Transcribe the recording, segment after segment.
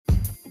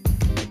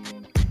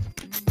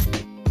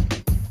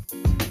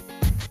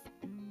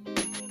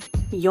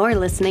You're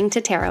listening to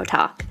Tarot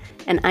Talk,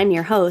 and I'm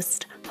your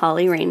host,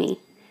 Holly Ramey.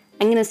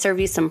 I'm going to serve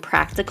you some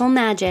practical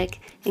magic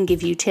and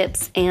give you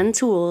tips and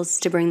tools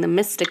to bring the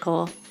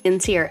mystical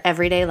into your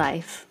everyday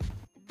life.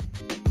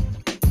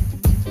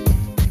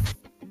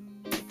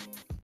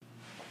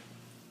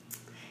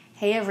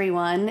 Hey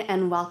everyone,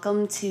 and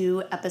welcome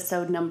to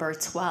episode number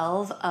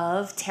 12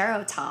 of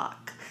Tarot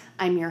Talk.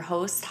 I'm your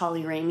host,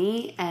 Holly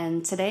Ramey,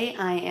 and today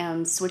I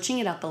am switching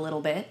it up a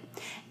little bit.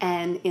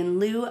 And in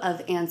lieu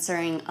of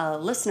answering a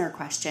listener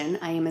question,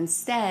 I am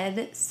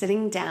instead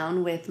sitting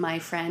down with my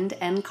friend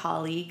and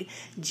colleague,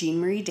 Jean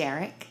Marie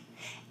Derrick.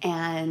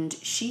 And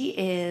she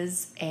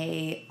is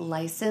a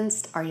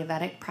licensed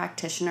Ayurvedic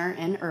practitioner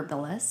and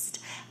herbalist,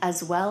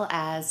 as well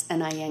as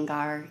an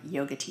Iyengar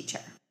yoga teacher.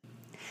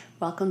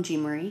 Welcome,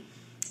 Jean Marie.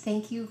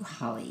 Thank you,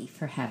 Holly,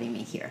 for having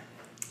me here.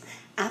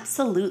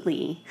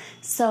 Absolutely.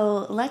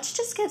 So let's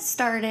just get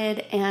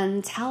started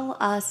and tell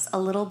us a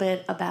little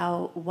bit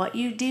about what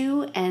you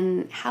do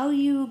and how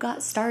you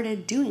got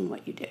started doing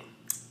what you do.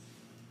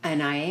 An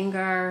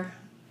Iyengar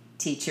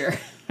teacher.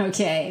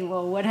 Okay,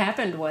 well, what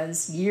happened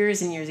was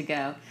years and years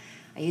ago,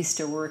 I used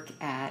to work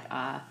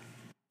at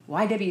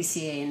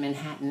YWCA in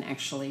Manhattan,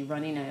 actually,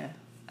 running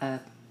a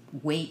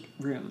weight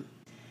room.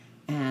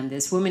 And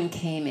this woman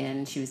came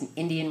in. She was an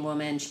Indian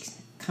woman.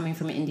 She's coming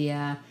from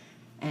India.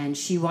 And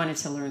she wanted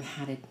to learn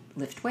how to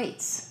lift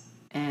weights.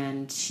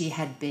 And she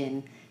had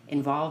been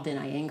involved in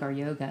Iyengar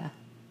yoga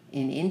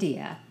in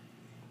India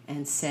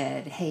and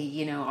said,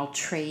 hey, I'll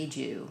trade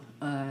you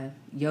a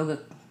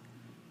yoga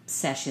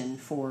session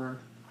for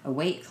a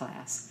weight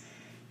class.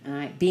 And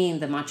I, being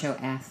the macho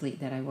athlete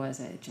that I was,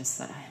 I just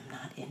thought, I am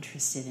not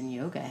interested in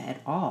yoga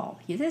at all.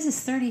 This is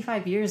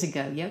 35 years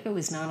ago. Yoga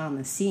was not on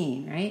the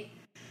scene, right?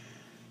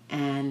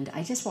 And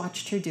I just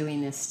watched her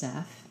doing this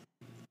stuff.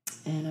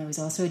 And I was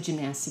also a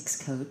gymnastics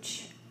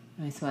coach.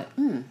 And I thought,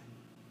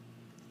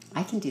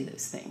 I can do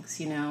those things,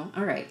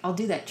 All right, I'll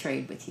do that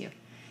trade with you.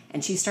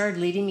 And she started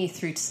leading me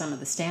through some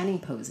of the standing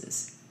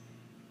poses.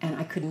 And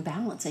I couldn't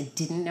balance. I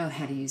didn't know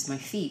how to use my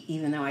feet,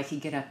 even though I could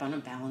get up on a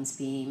balance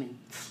beam and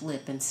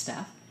flip and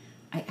stuff.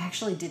 I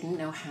actually didn't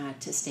know how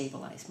to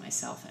stabilize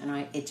myself.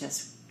 And it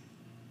just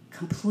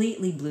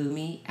completely blew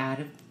me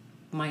out of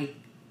my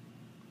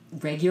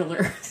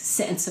regular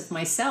sense of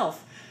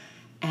myself.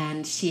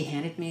 And she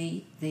handed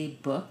me the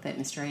book that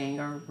Mr.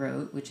 Iyengar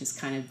wrote, which is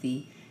kind of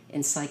the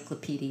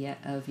encyclopedia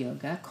of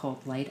yoga,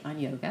 called Light on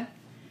Yoga.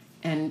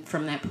 And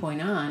from that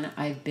point on,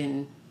 I've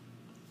been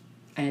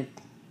a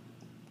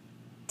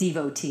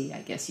devotee,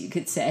 I guess you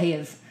could say,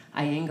 of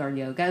Iyengar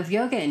yoga, of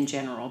yoga in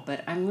general,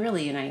 but I'm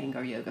really an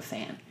Iyengar yoga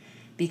fan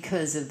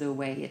because of the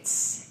way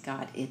it's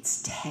got its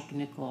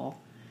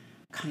technical,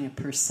 kind of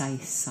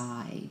precise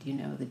side,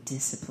 the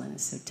discipline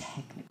is so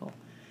technical.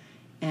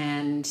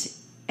 And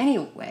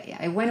anyway,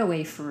 I went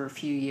away for a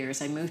few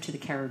years. I moved to the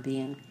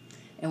Caribbean.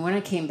 And when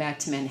I came back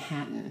to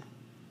Manhattan,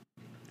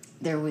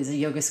 there was a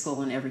yoga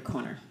school in every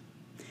corner.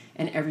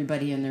 And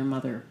everybody and their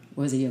mother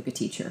was a yoga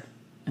teacher.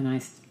 And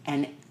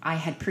I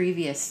had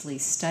previously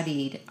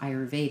studied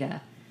Ayurveda.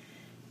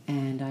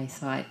 And I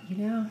thought,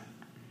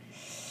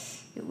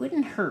 it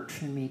wouldn't hurt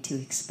for me to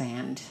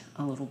expand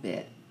a little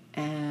bit.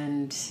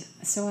 And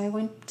so I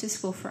went to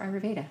school for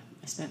Ayurveda.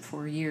 I spent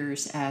 4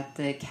 years at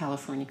the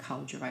California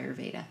College of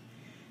Ayurveda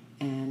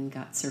and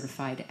got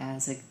certified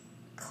as a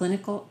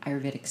clinical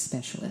Ayurvedic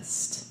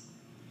specialist.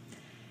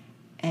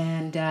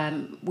 And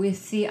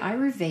with the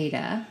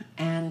Ayurveda,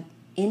 and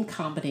in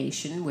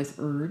combination with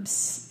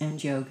herbs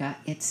and yoga,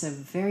 it's a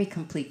very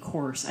complete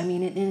course. I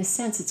mean, in a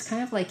sense, it's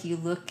kind of like you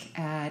look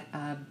at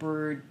a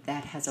bird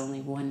that has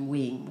only one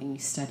wing when you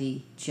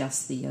study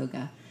just the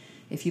yoga.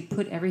 If you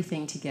put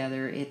everything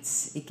together, it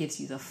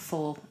gives you the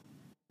full,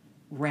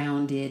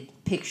 rounded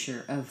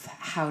picture of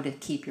how to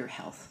keep your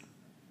health.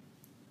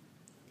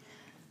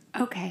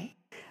 Okay,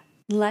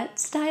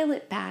 let's dial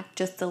it back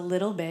just a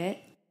little bit.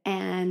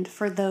 And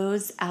for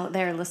those out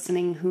there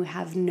listening who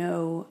have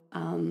no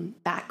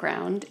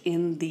background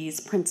in these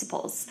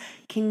principles,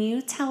 can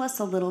you tell us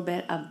a little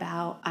bit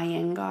about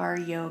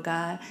Iyengar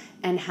yoga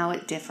and how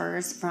it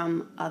differs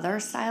from other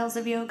styles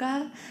of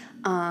yoga,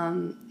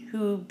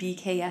 who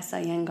BKS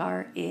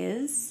Iyengar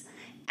is,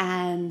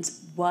 and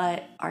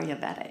what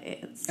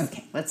Ayurveda is?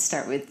 Okay, let's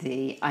start with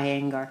the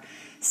Iyengar.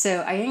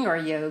 So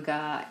Iyengar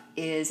yoga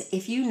is,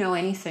 if you know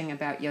anything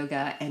about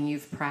yoga and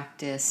you've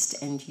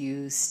practiced and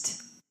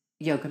used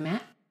yoga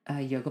mat,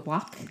 a yoga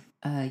block,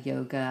 a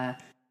yoga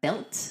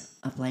belt,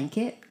 a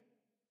blanket,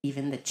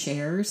 even the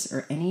chairs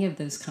or any of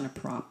those kind of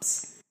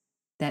props,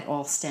 that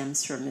all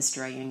stems from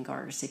Mr.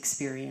 Iyengar's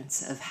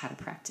experience of how to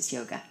practice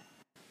yoga.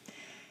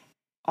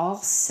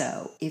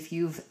 Also, if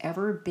you've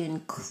ever been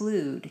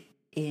clued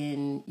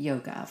in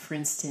yoga, for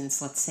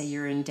instance, let's say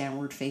you're in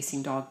downward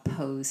facing dog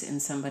pose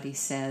and somebody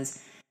says,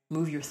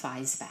 move your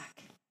thighs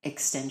back,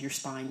 extend your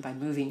spine by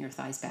moving your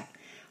thighs back.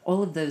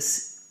 All of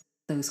those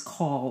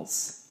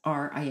calls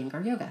are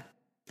Iyengar yoga.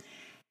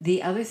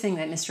 The other thing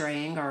that Mr.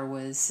 Iyengar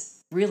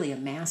was really a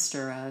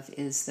master of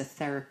is the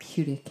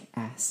therapeutic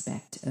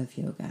aspect of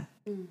yoga.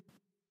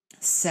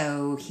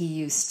 So he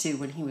used to,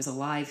 when he was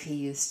alive, he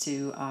used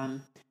to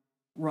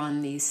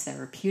run these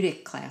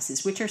therapeutic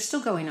classes, which are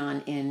still going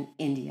on in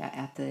India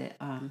at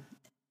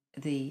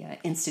the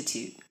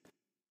institute.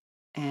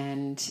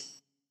 And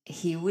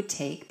he would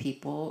take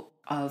people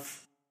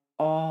of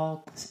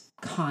all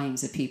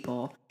kinds of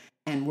people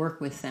and work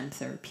with them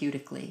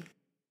therapeutically,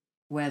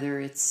 whether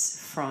it's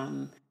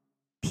from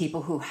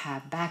people who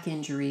have back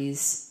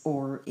injuries,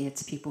 or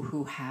it's people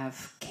who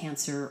have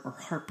cancer or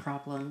heart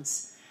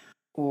problems,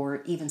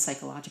 or even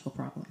psychological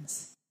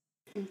problems.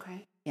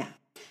 Okay. Yeah.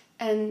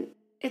 And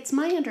it's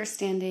my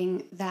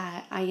understanding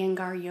that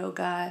Iyengar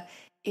yoga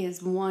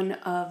is one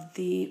of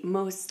the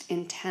most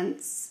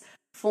intense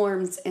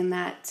forms, in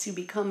that to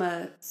become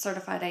a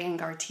certified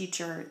Iyengar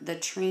teacher, the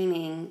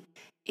training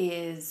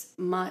is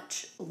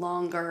much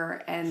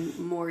longer and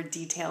more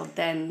detailed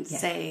than,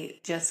 say,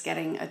 just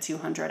getting a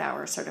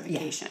 200-hour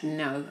certification. Yeah.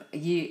 No,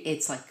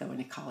 it's like going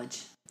to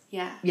college.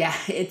 Yeah. Yeah,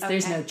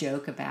 there's no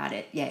joke about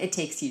it. Yeah, it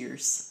takes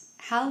years.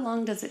 How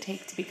long does it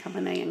take to become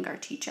an Iyengar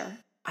teacher?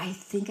 I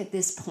think at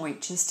this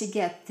point, just to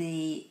get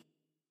the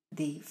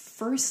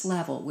first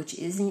level, which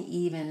isn't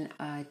even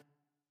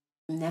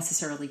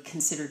necessarily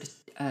considered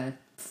a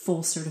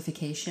full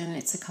certification,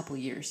 it's a couple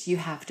years. You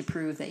have to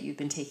prove that you've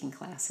been taking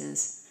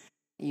classes.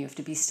 You have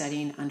to be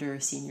studying under a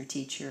senior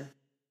teacher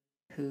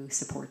who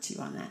supports you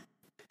on that.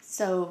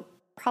 So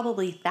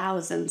probably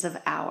thousands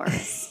of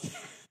hours.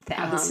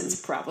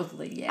 Thousands,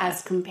 probably, yeah.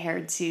 As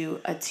compared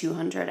to a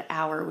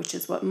 200-hour, which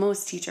is what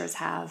most teachers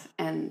have,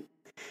 and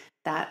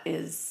that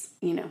is,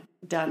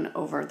 done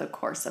over the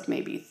course of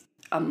maybe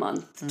a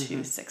month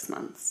to 6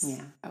 months.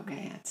 Yeah.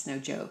 Okay. Yeah, it's no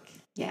joke.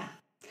 Yeah.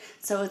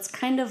 So it's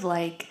kind of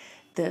like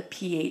the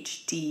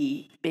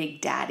PhD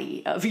big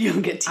daddy of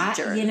yoga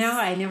teachers.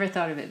 I never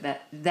thought of it,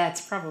 but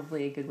that's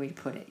probably a good way to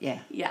put it. Yeah.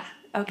 Yeah.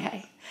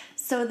 Okay.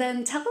 So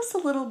then tell us a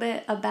little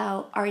bit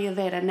about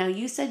Ayurveda. Now,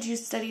 you said you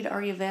studied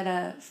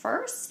Ayurveda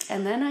first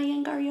and then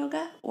Iyengar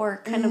yoga,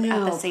 or kind of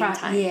at the same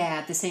time? Yeah,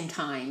 at the same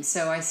time.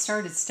 So I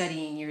started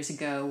studying years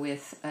ago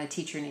with a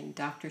teacher named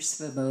Dr.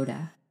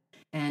 Svoboda,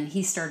 and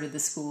he started the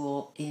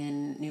school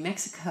in New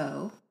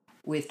Mexico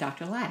with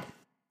Dr. Ladd.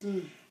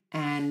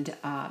 And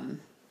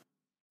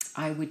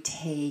I would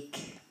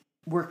take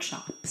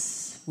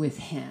workshops with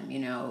him.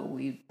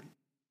 We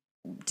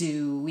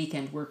do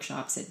weekend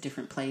workshops at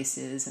different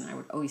places, and I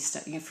would always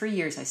study. For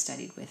years I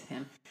studied with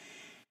him,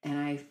 and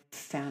I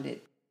found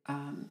it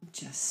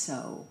just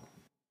so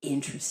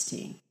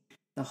interesting,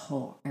 the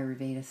whole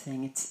Ayurveda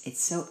thing.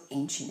 It's so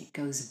ancient. It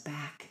goes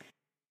back.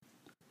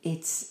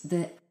 It's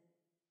the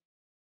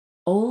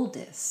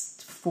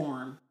oldest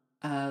form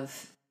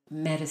of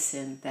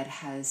medicine that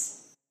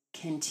has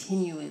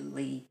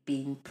continually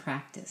been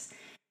practiced.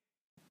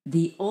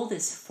 The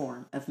oldest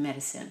form of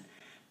medicine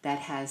that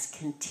has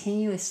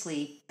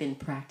continuously been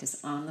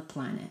practiced on the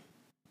planet.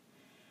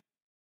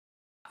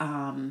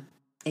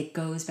 It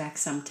goes back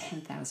some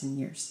 10,000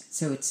 years.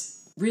 So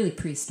it's really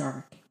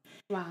prehistoric.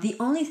 Wow. The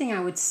only thing I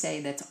would say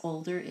that's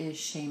older is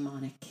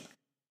shamanic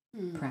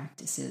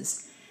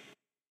practices.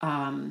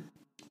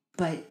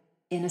 But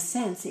in a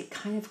sense, it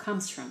kind of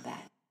comes from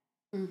that.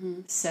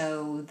 Mm-hmm.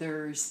 So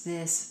there's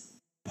this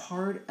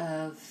part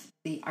of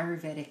the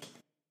Ayurvedic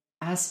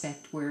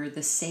aspect where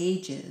the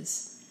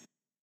sages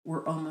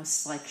were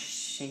almost like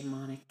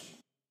shamanic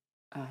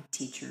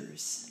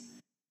teachers,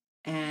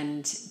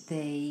 and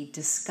they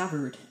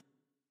discovered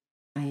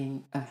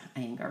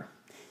Iyengar.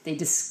 They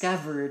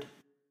discovered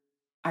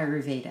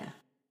Ayurveda,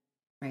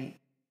 right?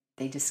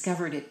 They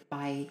discovered it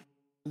by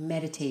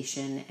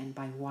meditation and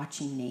by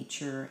watching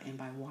nature and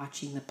by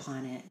watching the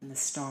planet and the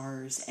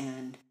stars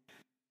and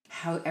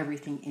how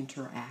everything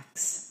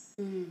interacts.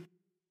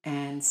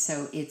 And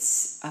so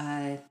it's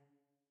a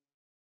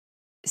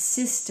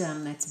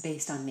system that's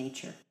based on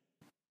nature.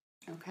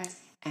 Okay.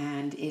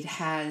 And it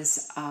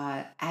has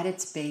at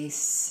its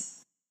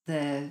base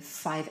the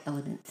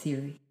 5-element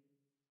theory.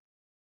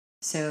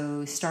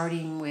 So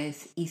starting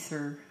with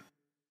ether,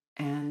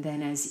 and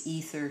then as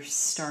ether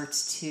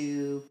starts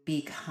to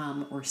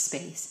become, or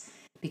space,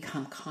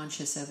 become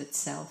conscious of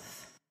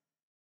itself,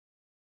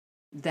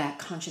 that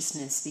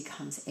consciousness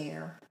becomes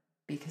air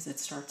because it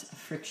starts a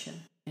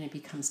friction and it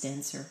becomes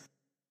denser.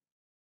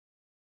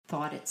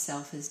 Thought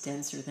itself is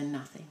denser than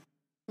nothing,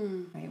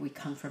 right? We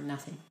come from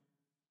nothing.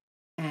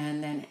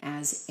 And then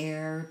as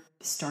air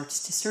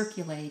starts to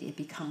circulate, it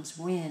becomes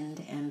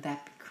wind, and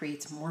that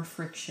creates more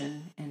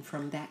friction, and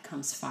from that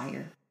comes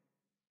fire.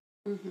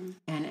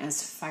 And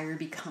as fire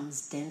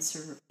becomes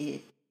denser,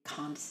 it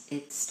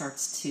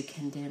starts to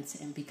condense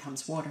and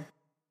becomes water.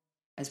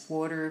 As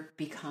water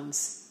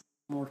becomes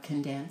more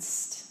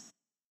condensed,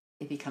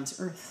 it becomes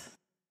earth.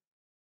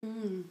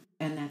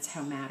 And that's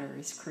how matter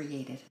is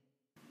created.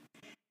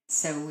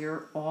 So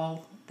we're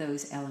all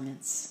those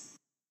elements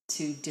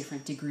to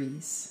different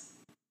degrees.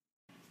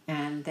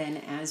 And then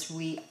as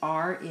we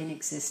are in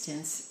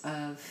existence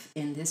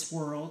in this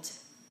world,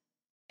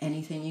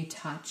 anything you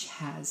touch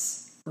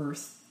has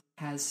earth,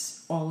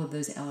 has all of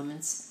those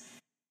elements.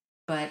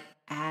 But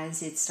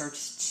as it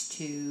starts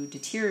to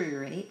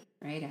deteriorate,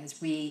 right, as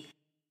we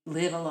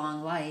live a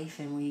long life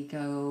and we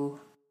go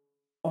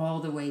all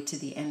the way to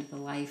the end of the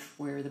life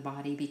where the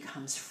body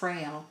becomes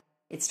frail,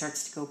 it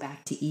starts to go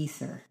back to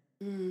ether.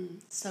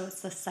 So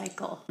it's the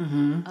cycle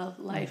of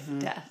life,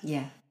 death,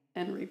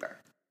 and rebirth.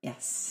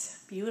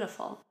 Yes.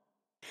 Beautiful.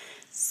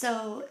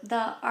 So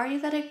the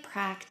Ayurvedic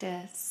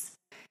practice,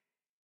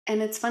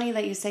 and it's funny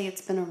that you say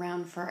it's been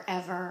around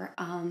forever,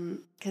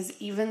 because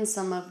even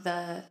some of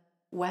the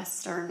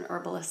Western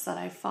herbalists that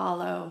I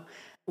follow,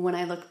 when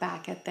I look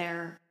back at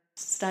their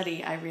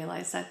study, I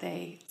realize that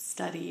they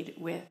studied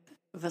with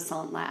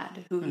Vasant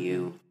Lad, who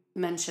you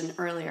mentioned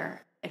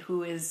earlier,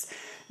 who is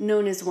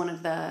known as one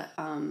of the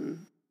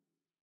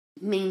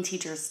main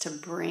teachers to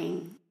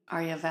bring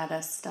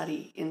Ayurveda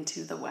study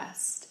into the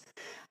West.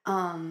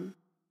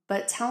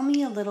 But tell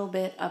me a little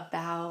bit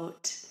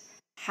about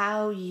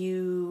how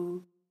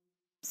you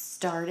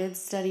started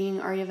studying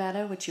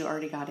Ayurveda, which you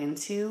already got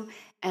into,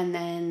 and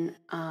then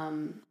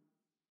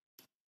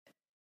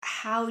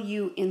how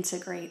you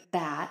integrate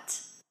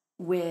that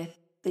with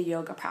the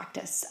yoga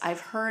practice. I've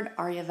heard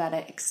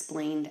Ayurveda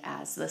explained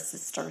as the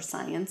sister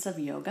science of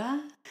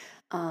yoga.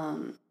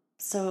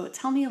 So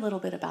tell me a little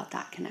bit about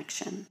that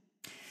connection.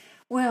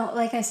 Well,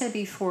 like I said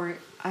before,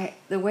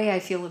 the way I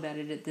feel about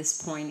it at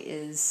this point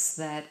is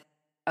that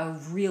a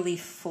really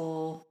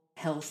full,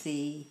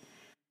 healthy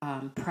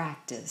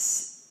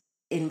practice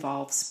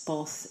involves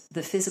both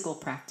the physical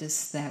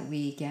practice that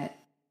we get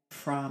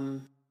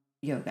from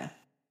yoga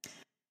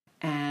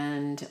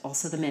and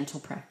also the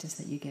mental practice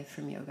that you get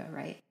from yoga,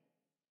 right?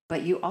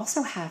 But you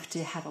also have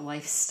to have a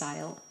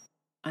lifestyle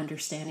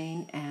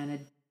understanding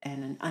and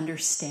an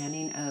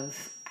understanding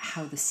of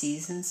how the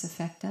seasons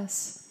affect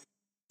us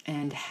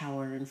and how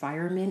our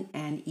environment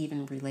and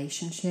even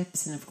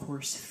relationships and, of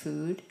course,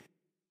 food.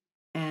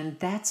 And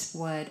that's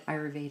what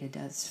Ayurveda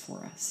does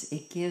for us.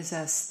 It gives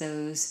us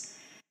those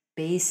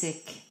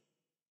basic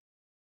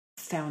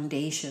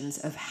foundations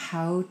of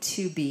how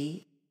to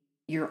be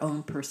your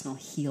own personal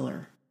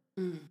healer.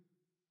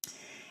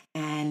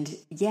 And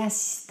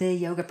yes, the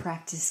yoga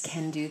practice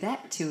can do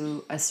that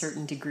to a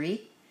certain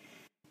degree,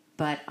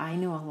 but I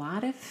know a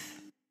lot of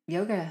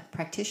yoga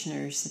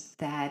practitioners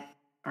that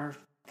are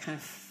kind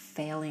of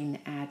failing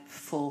at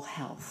full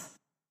health.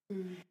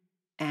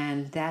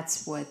 And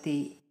that's what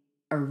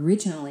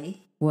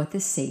originally what the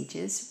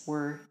sages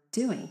were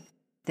doing.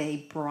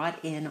 They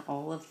brought in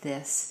all of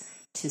this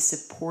to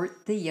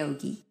support the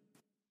yogi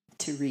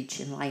to reach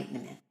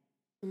enlightenment.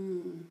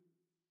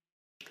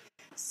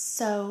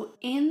 So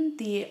in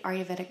the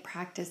Ayurvedic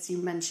practice, you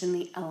mentioned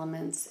the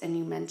elements and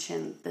you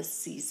mentioned the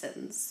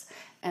seasons.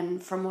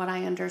 And from what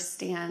I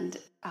understand,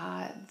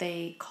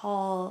 they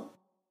call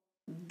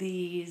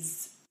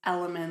these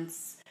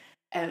elements,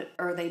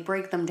 or they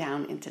break them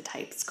down into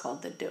types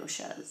called the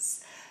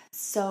doshas.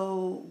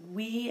 So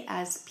we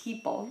as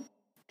people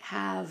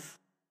have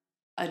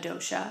a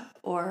dosha,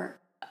 or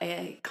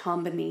a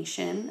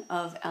combination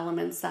of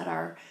elements that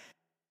are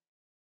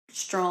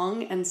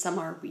strong and some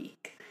are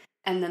weak.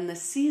 And then the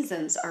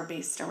seasons are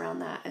based around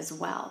that as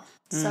well.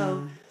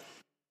 So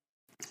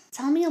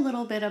tell me a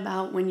little bit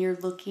about when you're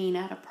looking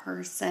at a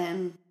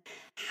person,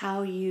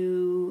 how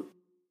you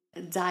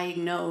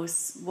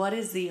diagnose, what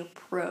is the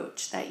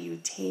approach that you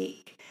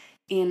take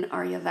in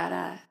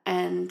Ayurveda.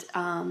 And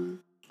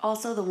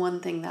also the one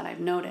thing that I've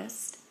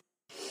noticed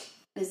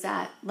is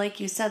that, like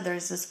you said,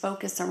 there's this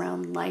focus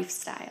around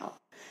lifestyle.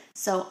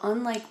 So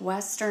unlike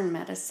Western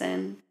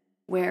medicine,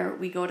 where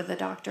we go to the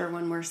doctor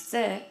when we're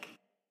sick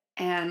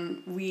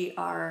and we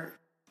are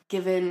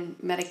given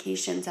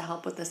medication to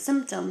help with the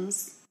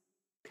symptoms,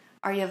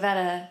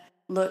 Ayurveda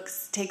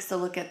takes a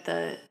look at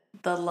the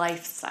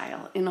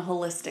lifestyle in a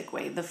holistic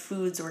way, the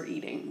foods we're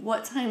eating,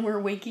 what time we're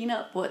waking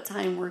up, what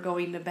time we're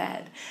going to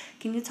bed.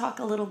 Can you talk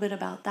a little bit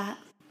about that?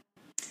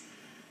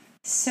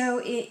 So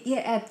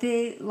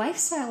the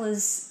lifestyle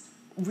is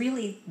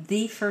really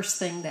the first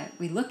thing that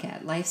we look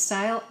at,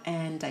 lifestyle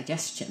and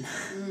digestion.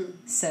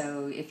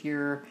 So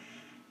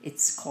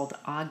it's called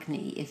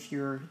Agni. If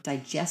your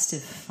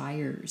digestive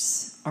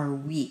fires are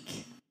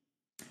weak,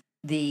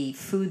 the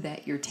food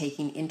that you're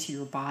taking into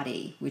your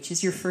body, which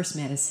is your first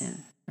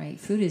medicine, right?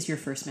 Food is your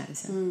first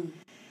medicine.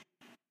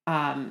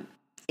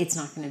 It's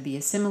not going to be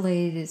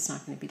assimilated, it's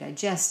not going to be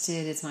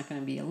digested, it's not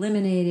going to be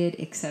eliminated,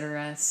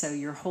 etc. So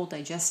your whole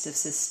digestive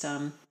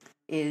system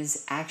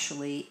is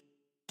actually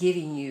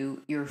giving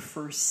you your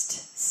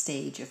first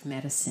stage of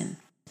medicine.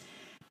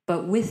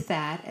 But with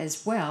that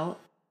as well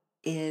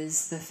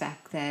is the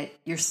fact that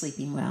you're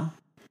sleeping well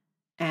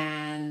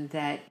and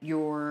that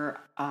you're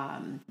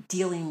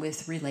dealing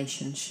with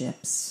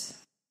relationships,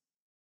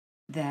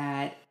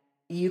 that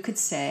you could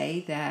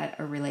say that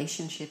a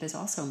relationship is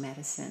also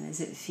medicine.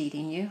 Is it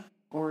feeding you,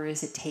 or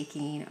is it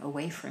taking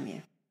away from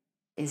you?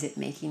 Is it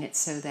making it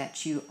so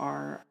that you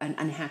are an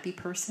unhappy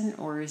person,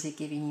 or is it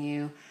giving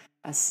you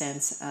a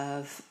sense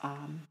of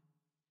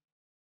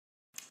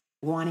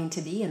wanting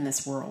to be in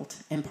this world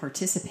and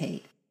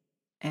participate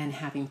and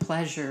having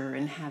pleasure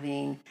and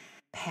having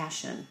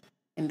passion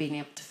and being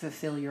able to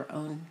fulfill your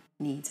own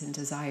needs and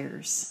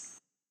desires?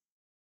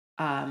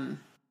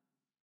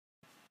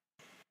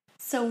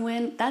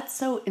 That's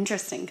so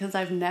interesting because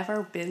I've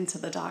never been to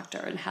the doctor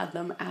and had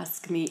them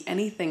ask me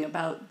anything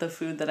about the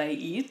food that I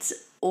eat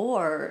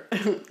or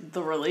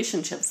the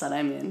relationships that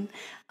I'm in,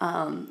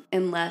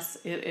 unless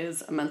it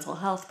is a mental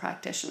health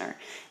practitioner.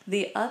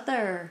 The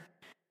other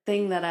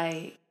thing that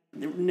I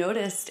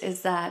noticed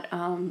is that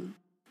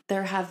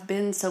there have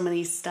been so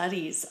many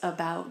studies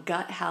about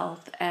gut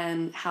health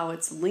and how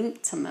it's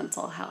linked to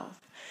mental health.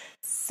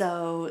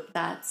 So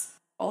that's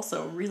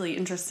also a really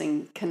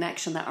interesting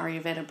connection that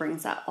Ayurveda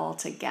brings that all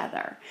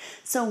together.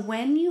 So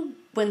when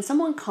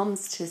someone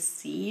comes to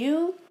see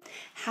you,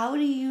 how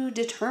do you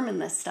determine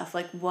this stuff?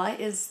 Like, what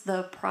is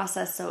the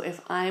process? So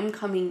if I'm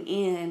coming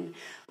in,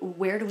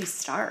 where do we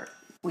start?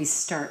 We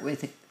start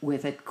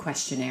with a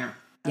questionnaire.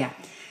 Okay. Yeah.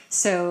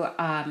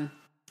 So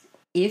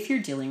if you're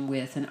dealing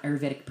with an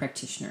Ayurvedic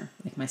practitioner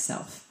like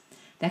myself,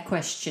 that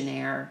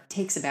questionnaire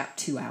takes about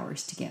 2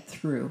 hours to get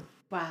through.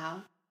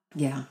 Wow.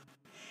 Yeah.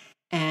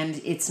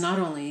 And it's not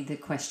only the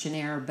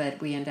questionnaire,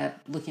 but we end up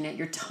looking at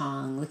your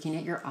tongue, looking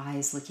at your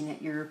eyes,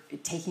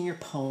 taking your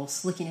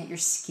pulse, looking at your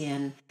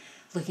skin,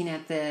 looking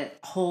at the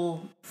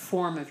whole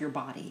form of your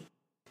body.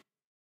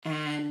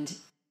 And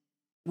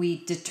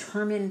we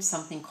determine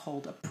something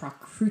called a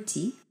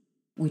prakruti,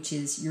 which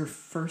is your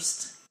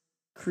first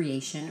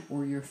creation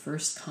or your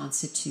first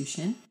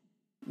constitution,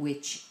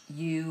 which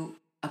you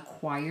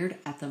acquired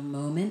at the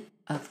moment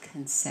of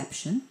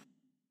conception.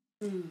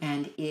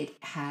 And it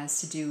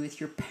has to do with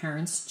your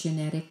parents'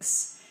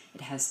 genetics.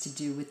 It has to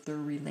do with their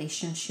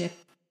relationship.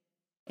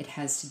 It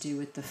has to do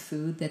with the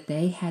food that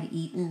they had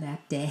eaten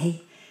that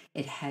day.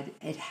 It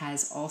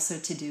has also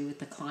to do with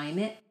the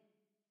climate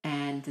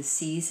and the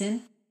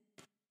season.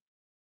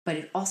 But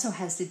it also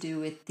has to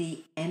do with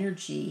the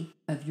energy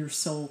of your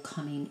soul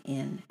coming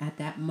in at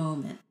that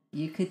moment.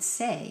 You could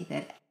say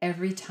that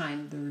every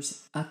time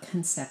there's a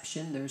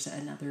conception, there's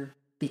another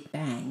big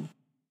bang.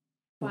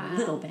 Wow.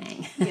 Little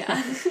bang.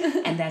 Yeah.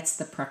 And that's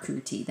the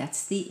prakruti.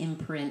 That's the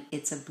imprint.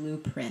 It's a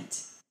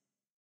blueprint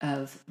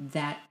of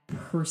that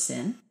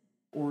person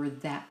or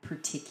that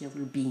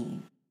particular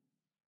being.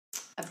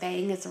 A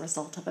bang is a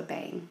result of a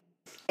bang.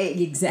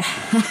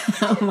 Exactly.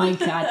 Oh my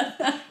God.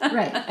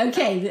 Right.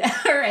 Okay.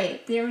 All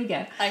right. There we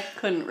go. I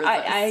couldn't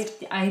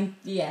resist.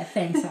 Yeah.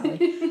 Thanks,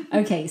 Holly.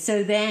 Okay.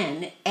 So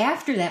then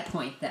after that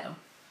point, though,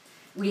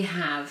 we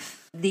have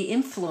the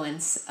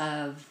influence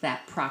of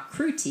that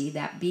prakruti,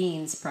 that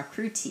being's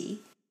prakruti,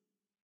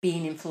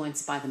 being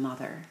influenced by the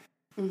mother,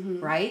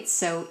 right?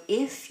 So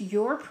if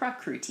your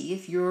prakruti,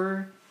 if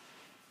your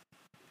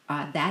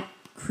that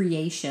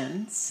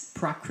creation's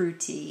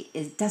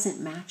prakruti doesn't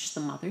match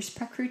the mother's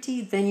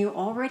prakruti, then you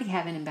already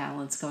have an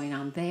imbalance going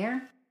on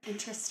there.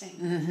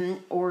 Interesting.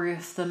 Or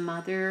if the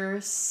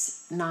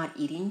mother's not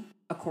eating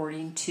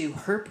according to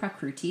her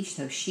prakruti,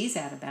 so she's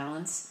out of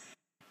balance,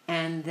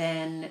 and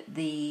then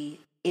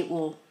it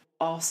will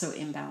also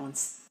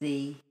imbalance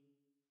the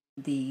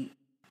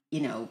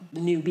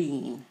new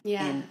being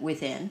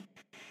within.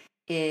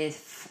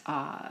 If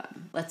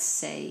let's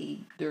say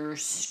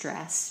there's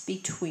stress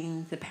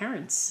between the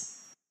parents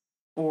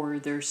or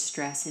there's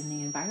stress in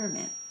the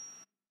environment,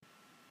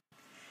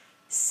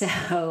 so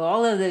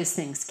all of those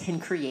things can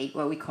create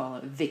what we call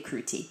a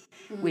vikruti,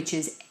 which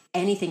is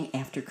anything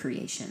after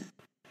creation,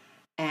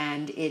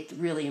 and it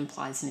really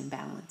implies an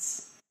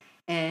imbalance.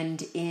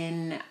 And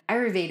in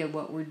Ayurveda,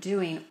 what we're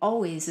doing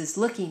always is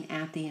looking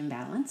at the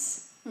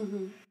imbalance,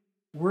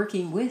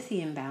 working with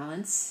the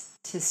imbalance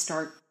to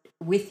start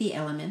with the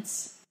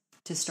elements,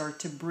 to start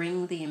to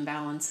bring the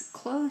imbalance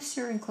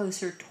closer and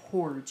closer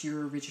towards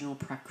your original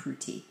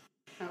prakruti.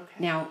 Okay.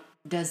 Now,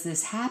 does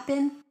this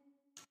happen?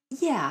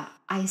 Yeah,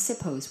 I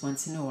suppose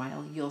once in a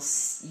while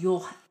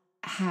you'll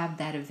have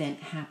that event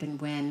happen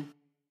when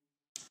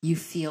you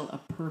feel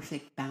a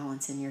perfect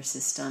balance in your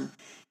system.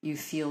 You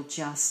feel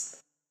just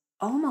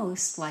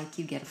almost like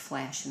you get a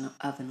flash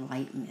of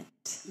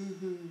enlightenment.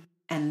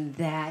 And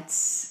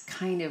that's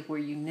kind of where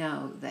you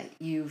know that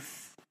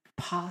you've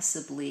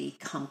possibly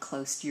come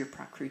close to your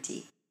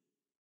prakruti.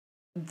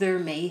 There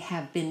may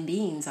have been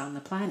beings on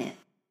the planet,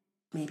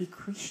 maybe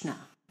Krishna,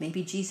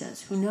 maybe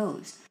Jesus, who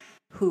knows,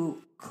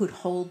 who could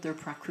hold their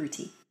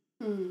prakruti.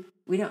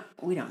 We don't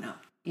know.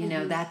 You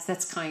know,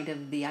 that's kind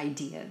of the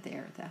idea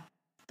there, though.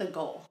 The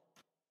goal.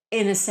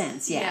 In a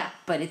sense, yeah.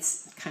 But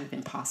it's kind of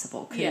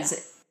impossible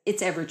because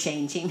it's ever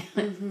changing.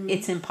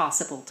 It's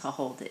impossible to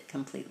hold it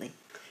completely.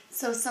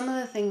 So some of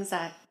the things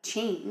that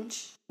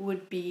change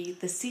would be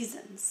the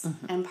seasons.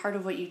 And part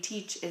of what you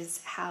teach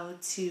is how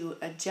to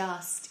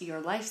adjust your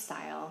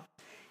lifestyle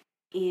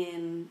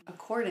in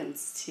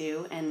accordance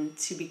to and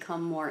to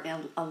become more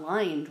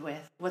aligned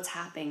with what's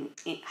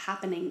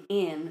happening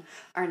in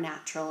our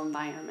natural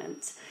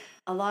environment.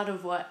 A lot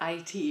of what I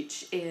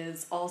teach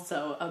is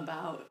also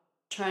about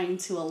trying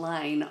to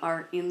align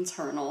our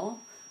internal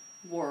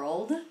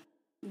world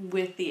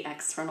with the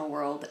external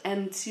world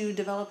and to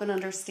develop an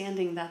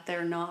understanding that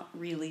they're not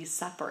really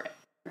separate,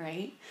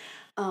 right?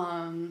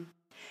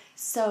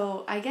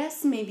 So I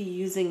guess maybe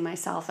using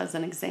myself as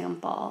an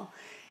example,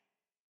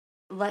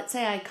 let's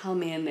say I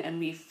come in and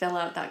we fill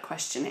out that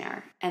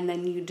questionnaire, and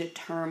then you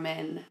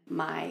determine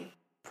my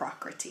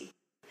Prakriti,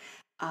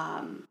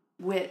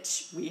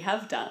 which we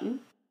have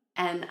done.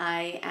 And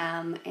I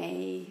am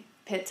a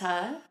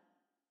Pitta,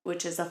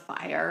 which is a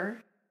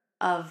fire,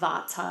 a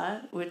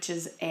Vata, which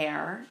is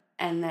air,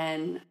 and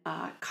then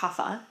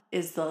Kapha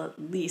is the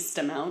least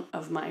amount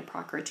of my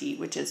Prakriti,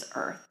 which is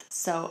earth.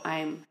 So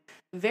I'm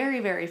very,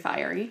 very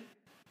fiery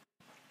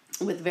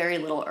with very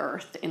little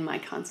earth in my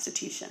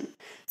constitution.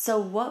 So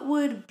what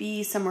would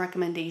be some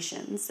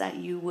recommendations that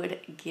you would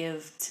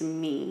give to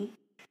me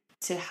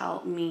to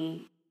help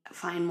me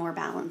find more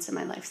balance in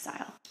my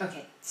lifestyle?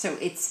 Okay, so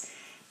it's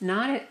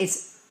not,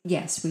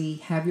 yes, we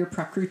have your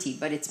Prakriti,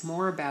 but it's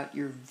more about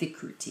your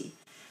Vikruti.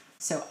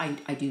 So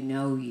I do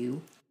know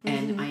you,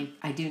 and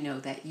I do know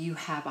that you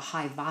have a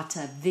high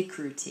Vata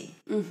Vikruti,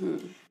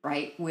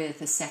 right, with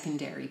a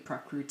secondary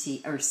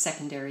Prakriti or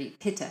secondary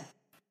Pitta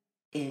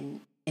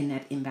in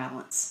that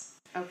imbalance.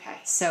 Okay.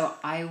 So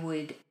I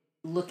would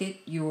look at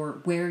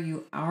where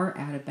you are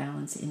out of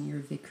balance in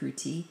your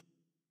Vikruti,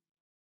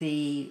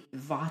 the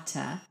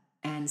Vata,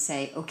 and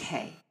say,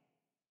 okay,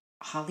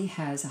 Holly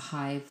has a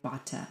high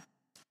Vata.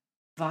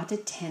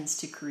 Vata tends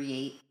to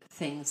create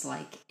things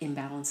like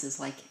imbalances,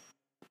 like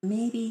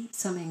maybe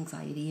some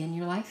anxiety in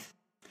your life.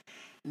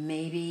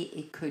 Maybe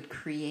it could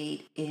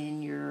create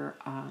in your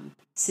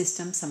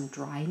system some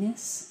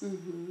dryness.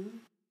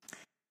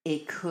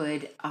 It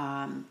could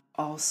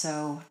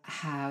also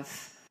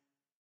have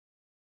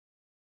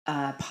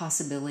a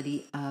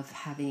possibility of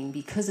having,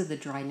 because of the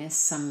dryness,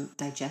 some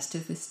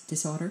digestive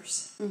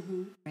disorders,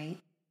 right?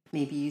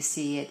 Maybe you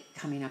see it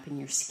coming up in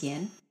your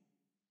skin.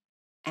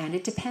 And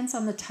it depends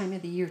on the time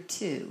of the year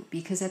too,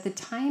 because at the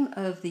time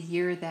of the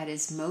year that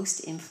is most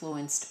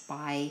influenced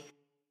by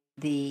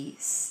the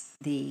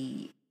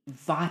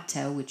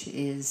Vata, which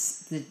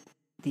is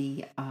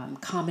the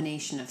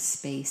combination of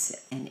space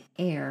and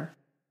air,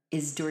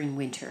 is during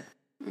winter,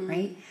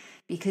 right?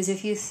 Because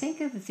if you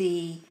think of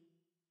the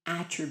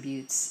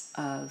attributes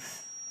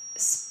of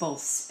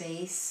both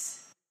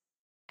space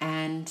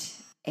and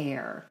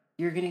air,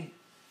 you're going to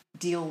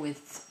deal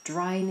with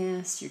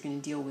dryness, you're going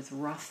to deal with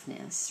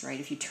roughness, right?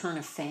 If you turn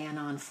a fan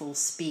on full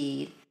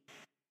speed,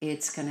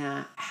 it's going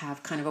to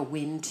have kind of a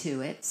wind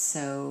to it,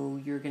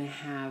 so you're going to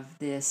have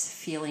this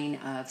feeling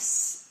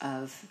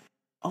of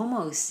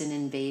almost an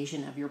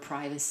invasion of your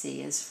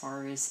privacy as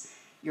far as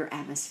your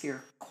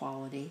atmospheric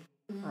quality,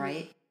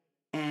 right?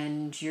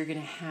 And you're going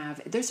to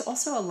have, there's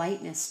also a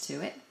lightness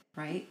to it,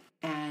 right?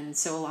 And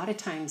so a lot of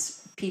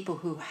times people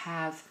who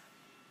have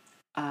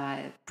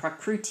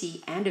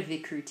Prakriti and a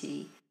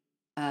Vikruti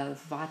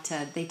of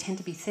Vata, they tend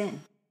to be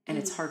thin, and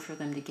it's hard for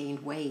them to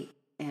gain weight,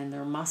 and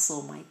their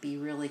muscle might be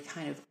really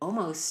kind of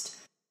almost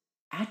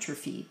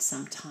atrophied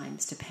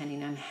sometimes,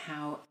 depending on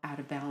how out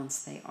of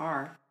balance they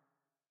are.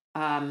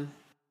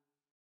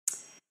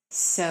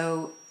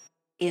 So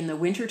in the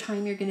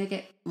wintertime, you're going to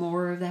get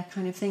more of that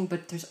kind of thing,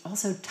 but there's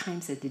also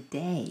times of the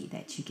day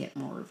that you get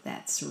more of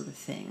that sort of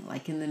thing.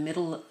 Like in the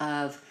middle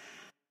of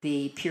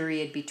the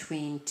period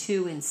between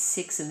 2 and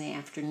 6 in the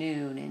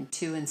afternoon and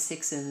 2 and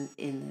 6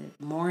 in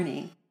the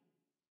morning,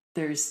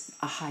 there's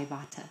a high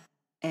Vata.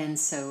 And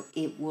so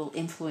it will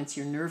influence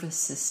your nervous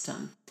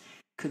system,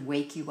 could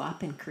wake you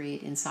up and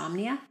create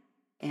insomnia.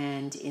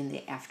 And in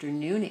the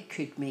afternoon, it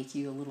could make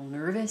you a little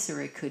nervous,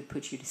 or it could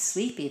put you to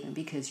sleep even,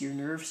 because your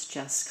nerves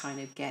just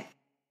kind of get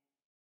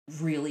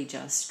really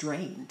just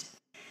drained.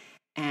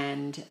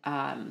 And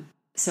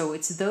so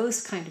it's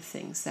those kind of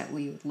things that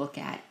we would look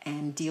at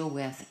and deal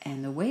with.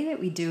 And the way that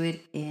we do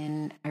it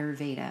in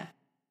Ayurveda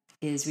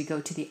is we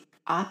go to the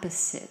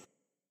opposite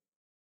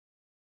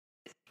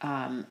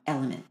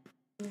element.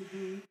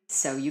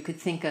 So you could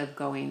think of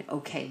going,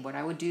 okay, what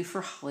I would do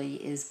for Holly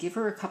is give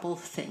her a couple of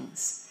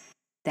things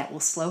that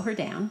will slow her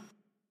down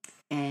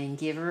and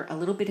give her a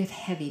little bit of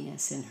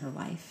heaviness in her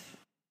life,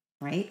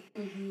 right?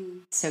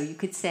 So you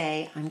could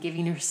say, I'm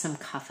giving her some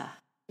kapha.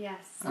 Yes,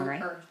 some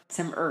earth.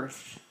 Some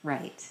earth,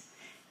 right.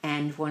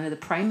 And one of the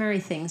primary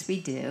things we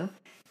do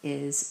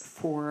is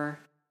for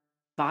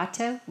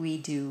Vata, we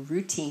do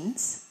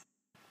routines,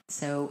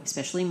 so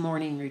especially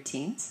morning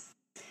routines.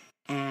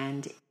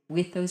 And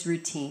with those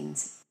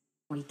routines,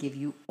 we give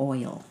you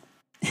oil.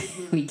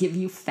 We give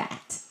you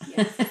fat.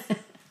 Yes.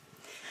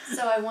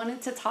 So I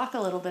wanted to talk a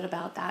little bit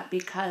about that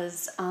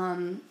because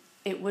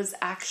it was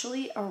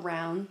actually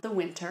around the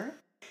winter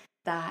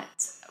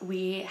that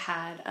we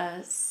had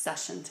a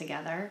session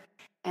together,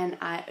 and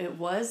it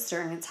was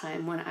during a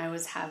time when I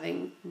was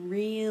having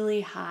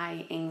really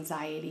high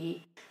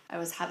anxiety. I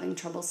was having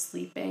trouble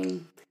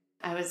sleeping.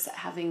 I was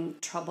having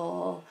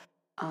trouble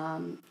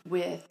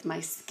with my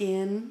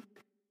skin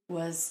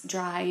was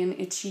dry and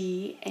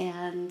itchy,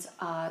 and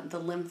the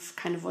lymph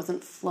kind of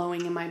wasn't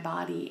flowing in my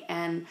body.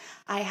 And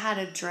I had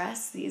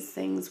addressed these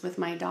things with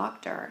my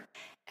doctor,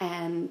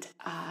 and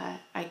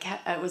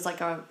it was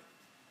like a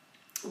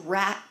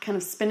rat kind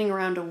of spinning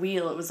around a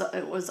wheel.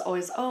 It was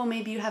always, oh,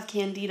 maybe you have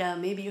candida,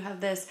 maybe you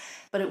have this,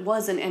 but it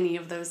wasn't any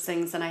of those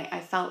things. And I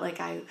felt like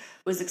I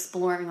was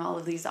exploring all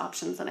of these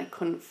options and I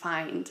couldn't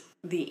find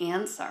the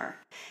answer.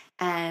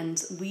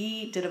 And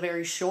we did a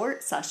very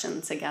short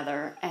session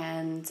together.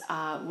 And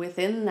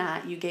within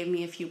that, you gave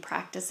me a few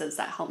practices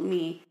that helped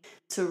me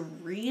to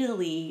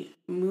really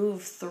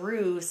move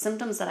through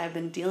symptoms that I've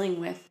been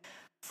dealing with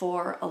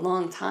for a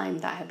long time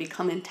that had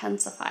become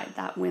intensified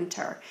that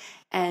winter.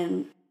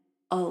 And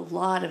a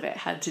lot of it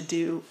had to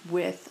do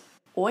with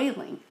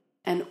oiling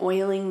and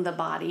oiling the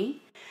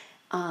body.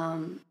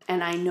 And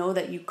I know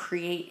that you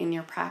create in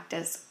your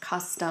practice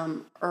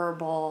custom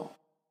herbal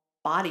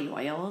body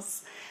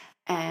oils.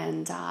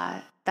 And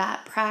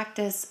that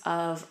practice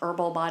of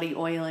herbal body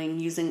oiling,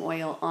 using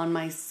oil on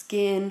my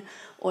skin,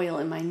 oil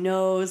in my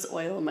nose,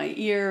 oil in my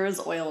ears,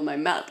 oil in my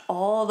mouth,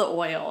 all the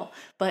oil,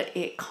 but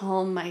it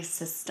calmed my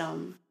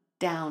system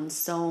down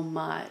so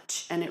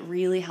much, and it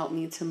really helped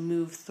me to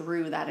move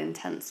through that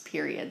intense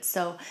period.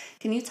 So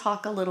can you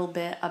talk a little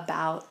bit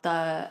about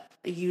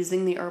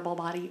using the herbal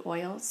body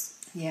oils?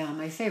 Yeah,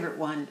 my favorite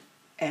one,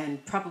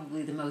 and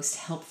probably the most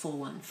helpful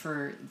one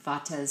for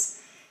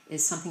Vatas,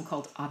 is something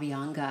called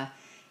Abhyanga.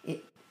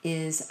 It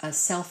is a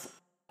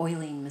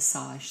self-oiling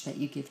massage that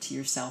you give to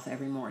yourself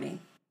every morning.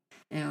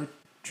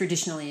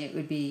 Traditionally it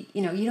would be,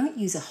 you don't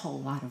use a whole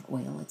lot of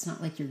oil. It's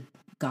not like you're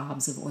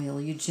gobs of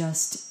oil. You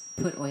just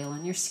put oil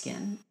on your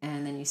skin,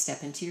 and then you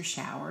step into your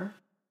shower,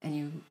 and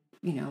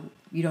you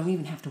don't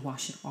even have to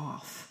wash it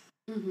off,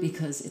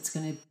 because it's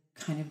going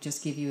to kind of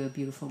just give you a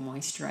beautiful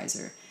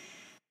moisturizer.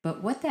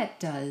 But what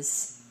that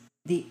does,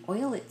 the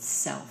oil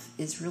itself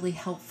is really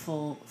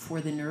helpful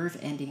for the nerve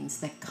endings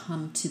that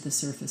come to the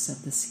surface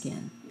of the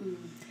skin.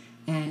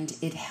 And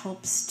it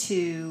helps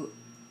to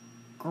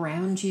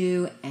ground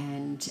you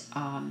and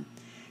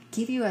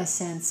give you a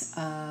sense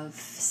of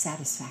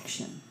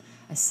satisfaction,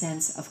 a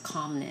sense of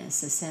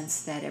calmness, a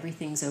sense that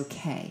everything's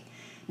okay.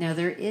 Now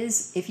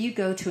if you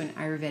go to an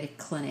Ayurvedic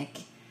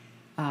clinic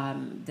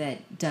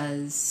that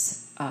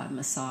does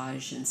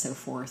massage and so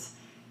forth,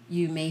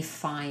 you may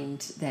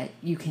find that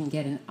you can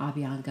get an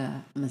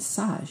Abhyanga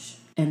massage,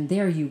 and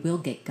there you will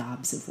get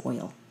gobs of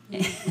oil.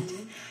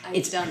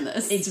 I've done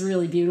this. It's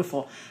really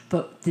beautiful.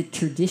 But the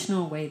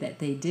traditional way that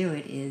they do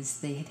it is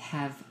they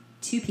have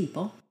two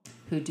people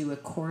who do a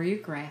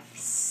choreographed,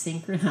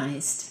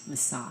 synchronized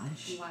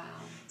massage. Wow.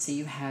 So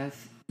you have,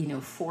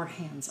 4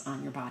 hands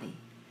on your body.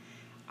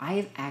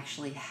 I've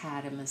actually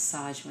had a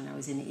massage when I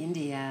was in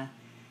India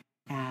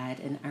at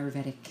an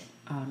Ayurvedic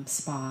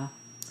spa.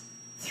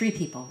 3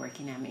 people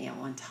working at me at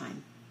one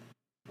time.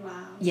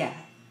 Wow. Yeah,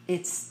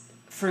 it's,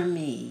 for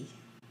me,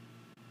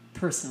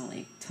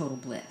 personally, total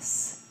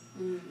bliss.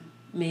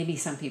 Maybe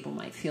some people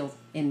might feel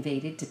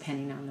invaded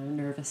depending on their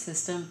nervous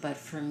system, but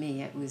for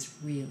me it was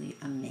really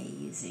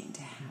amazing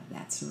to have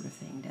that sort of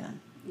thing done.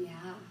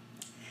 Yeah.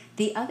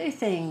 The other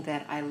thing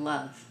that I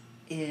love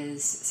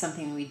is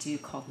something we do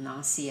called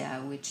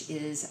Nasya, which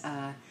is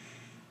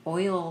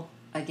oil,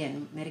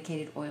 again,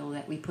 medicated oil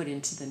that we put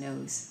into the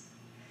nose.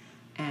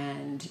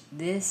 And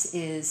this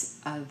is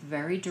a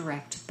very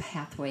direct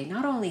pathway,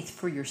 not only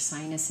for your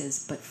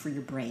sinuses, but for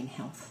your brain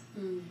health.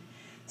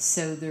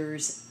 So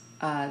there's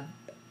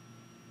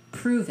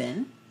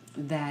proven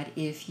that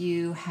if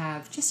you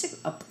have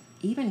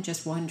even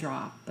just 1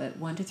 drop, but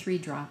 1 to 3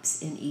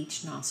 drops in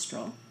each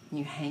nostril, and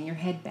you hang your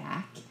head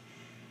back,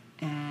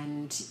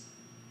 and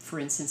for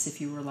instance,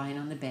 if you were lying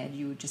on the bed,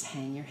 you would just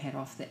hang your head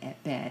off the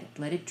bed,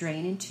 let it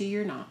drain into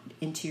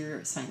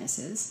your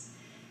sinuses.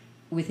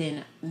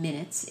 Within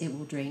minutes, it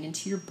will drain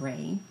into your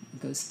brain.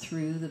 It goes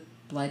through the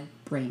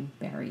blood-brain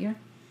barrier,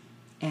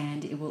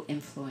 and it will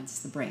influence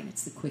the brain.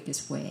 It's the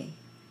quickest way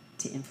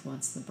to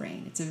influence the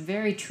brain. It's a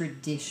very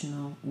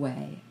traditional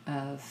way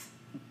of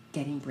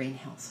getting brain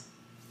health.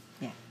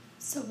 Yeah.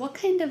 So what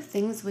kind of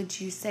things would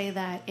you say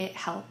that it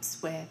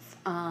helps with?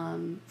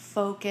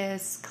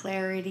 Focus,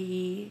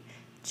 clarity,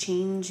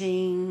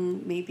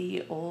 changing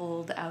maybe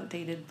old,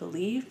 outdated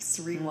beliefs,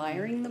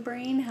 rewiring the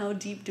brain? How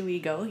deep do we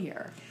go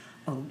here?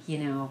 Oh,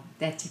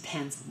 that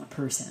depends on the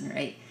person,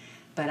 right?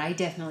 But I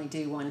definitely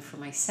do one for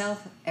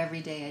myself.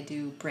 Every day I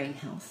do brain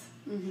health.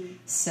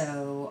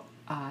 So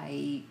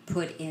I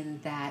put in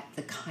that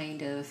the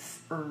kind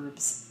of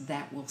herbs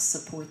that will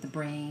support the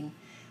brain,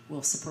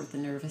 will support the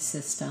nervous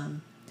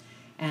system.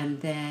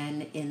 And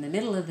then in the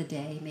middle of the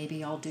day,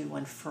 maybe I'll do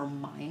one for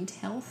mind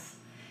health.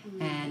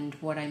 And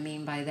what I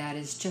mean by that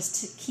is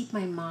just to keep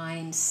my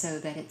mind so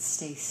that it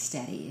stays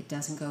steady. It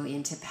doesn't go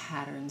into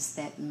patterns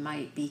that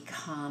might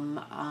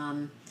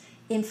become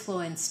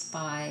influenced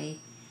by,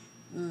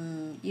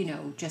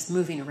 just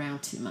moving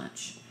around too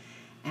much.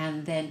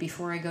 And then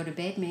before I go to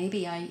bed,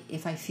 maybe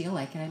if I feel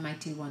like it, I might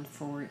do one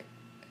for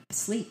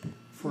sleep,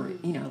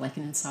 like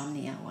an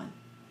insomnia one.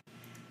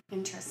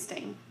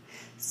 Interesting.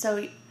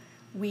 So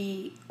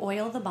we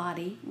oil the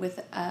body with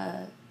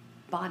a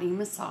body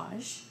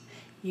massage.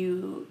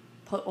 You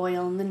put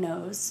oil in the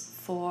nose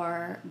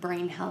for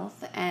brain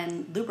health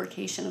and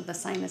lubrication of the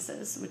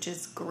sinuses, which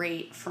is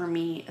great for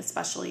me,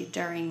 especially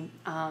during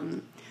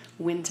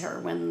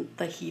winter when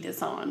the heat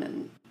is on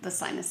and the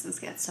sinuses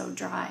get so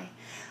dry.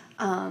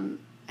 And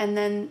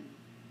then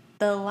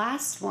the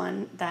last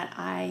one that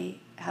I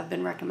have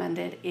been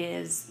recommended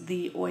is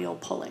the oil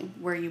pulling,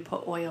 where you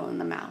put oil in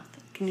the mouth.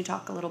 Can you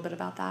talk a little bit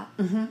about that?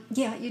 Mm-hmm.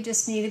 Yeah, you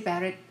just need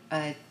about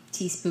a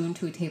teaspoon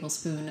to a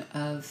tablespoon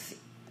of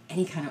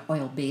any kind of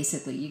oil,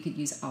 basically. You could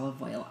use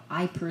olive oil.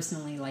 I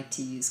personally like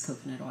to use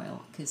coconut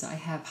oil because I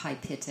have high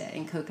pitta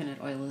and coconut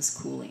oil is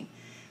cooling.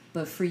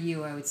 But for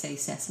you, I would say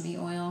sesame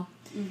oil.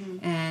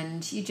 Mm-hmm.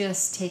 And you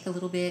just take a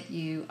little bit,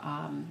 you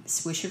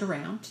swish it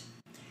around.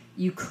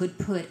 You could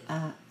put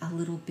a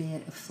little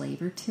bit of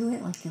flavor to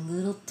it, like a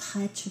little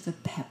touch of a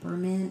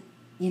peppermint,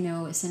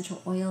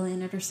 essential oil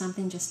in it or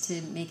something, just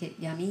to make it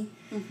yummy.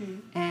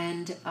 Mm-hmm.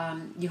 And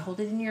you hold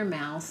it in your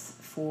mouth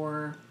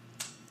for,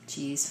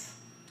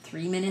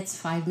 3 minutes,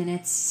 5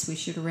 minutes,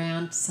 swish it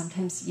around.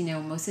 Sometimes,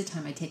 most of the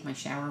time I take my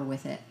shower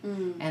with it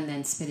and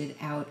then spit it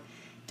out.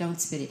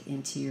 Don't spit it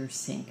into your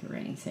sink or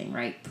anything,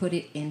 right? Put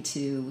it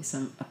into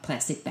a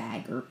plastic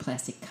bag or a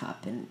plastic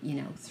cup and,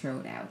 throw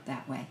it out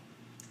that way.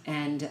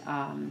 And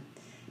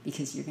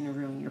because you're going to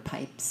ruin your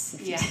pipes.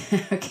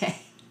 Okay.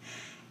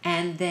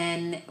 And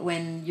then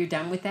when you're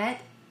done with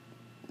that,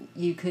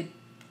 you could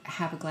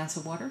have a glass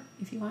of water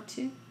if you want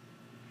to.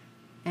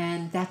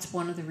 And that's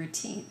one of the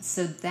routines.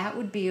 So that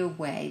would be a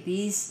way.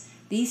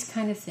 These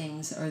kind of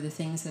things are the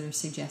things that are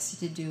suggested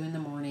to do in the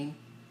morning.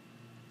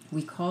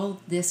 We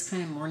call this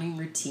kind of morning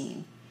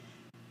routine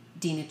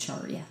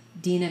Dinacharya.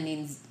 Dina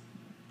means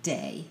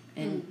day,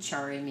 and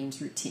Charya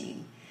means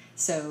routine.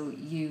 So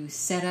you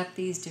set up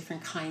these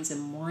different kinds of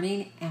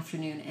morning,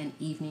 afternoon, and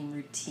evening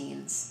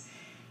routines.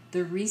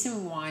 The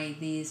reason why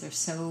these are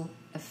so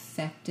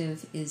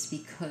effective is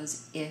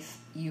because if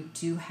you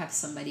do have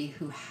somebody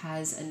who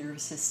has a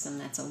nervous system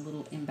that's a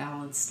little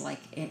imbalanced,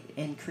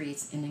 and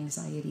creates an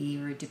anxiety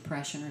or a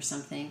depression or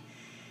something,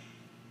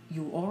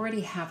 you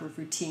already have a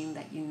routine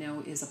that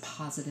is a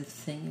positive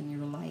thing in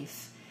your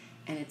life,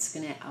 and it's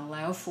going to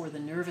allow for the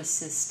nervous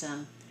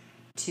system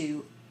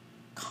to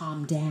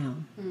calm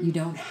down. You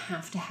don't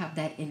have to have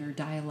that inner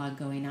dialogue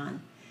going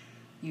on.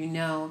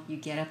 You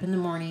get up in the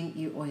morning,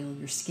 you oil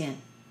your skin.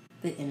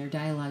 The inner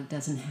dialogue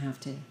doesn't have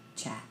to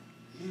chat.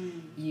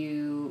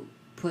 You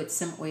put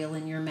some oil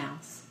in your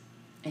mouth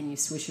and you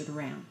swish it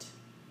around.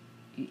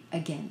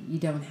 Again, you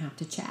don't have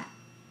to chat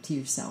to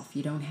yourself.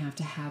 You don't have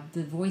to have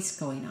the voice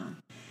going on.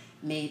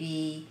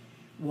 Maybe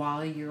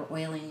while you're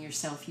oiling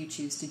yourself, you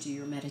choose to do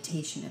your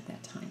meditation at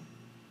that time,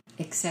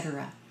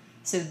 etc.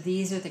 So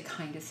these are the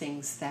kind of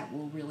things that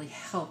will really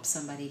help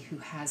somebody who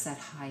has that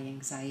high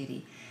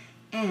anxiety.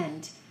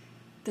 And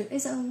there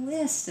is a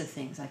list of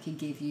things I could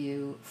give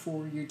you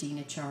for your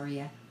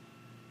Dinacharya,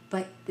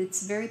 but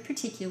it's very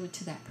particular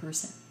to that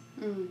person.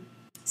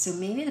 So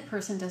maybe the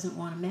person doesn't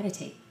want to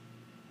meditate,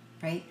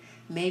 right?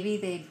 Maybe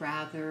they'd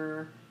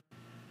rather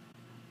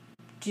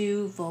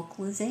do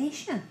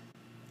vocalization,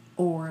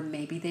 or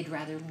maybe they'd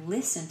rather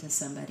listen to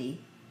somebody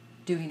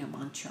doing a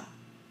mantra.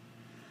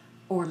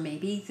 Or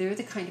maybe they're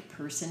the kind of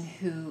person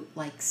who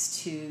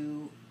likes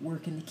to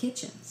work in the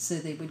kitchen. So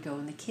they would go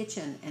in the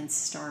kitchen and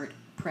start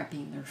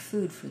prepping their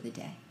food for the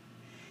day.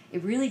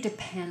 It really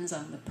depends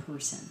on the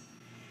person.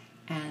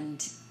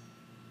 And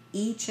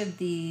each of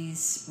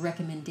these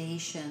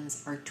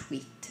recommendations are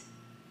tweaked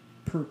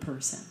per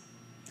person.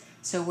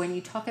 So when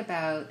you talk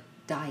about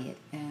diet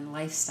and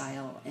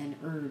lifestyle and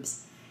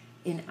herbs,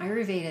 in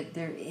Ayurveda,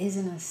 there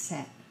isn't a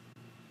set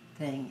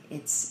thing.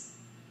 It's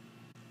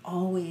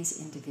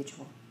always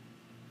individual.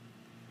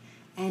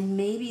 And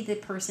maybe the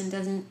person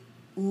doesn't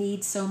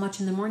need so much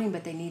in the morning,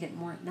 but they need it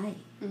more at night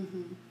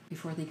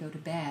before they go to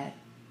bed,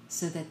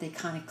 so that they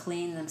kind of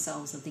clean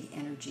themselves of the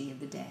energy of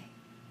the day.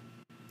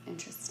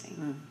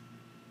 Interesting.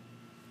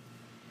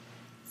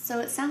 So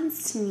it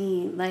sounds to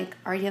me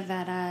like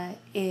Ayurveda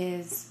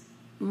is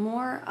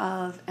more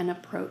of an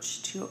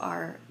approach to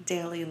our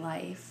daily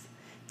life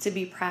to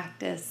be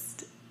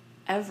practiced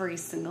every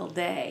single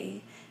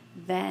day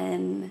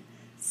than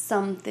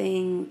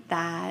something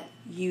that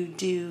you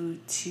do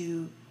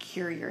to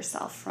cure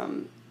yourself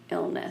from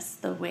illness,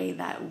 the way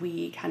that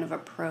we kind of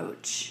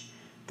approach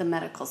the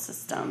medical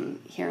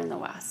system here in the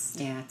West.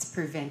 Yeah, it's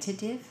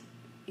preventative.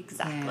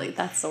 Exactly. Yeah.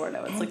 That's the word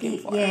I was looking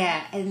for.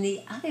 Yeah, and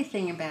the other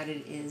thing about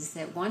it is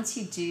that once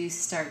you do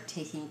start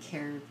taking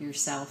care of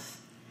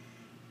yourself,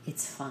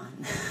 it's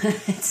fun.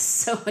 It's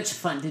so much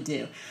fun to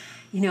do.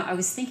 I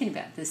was thinking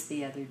about this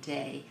the other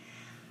day.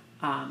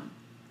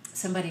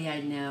 Somebody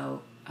I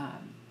know,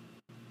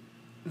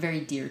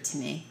 very dear to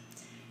me,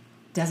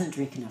 doesn't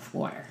drink enough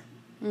water,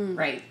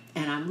 right?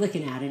 And I'm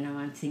looking at it and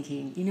I'm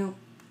thinking,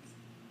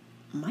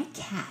 my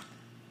cat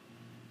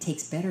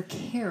takes better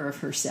care of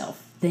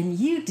herself than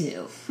you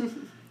do.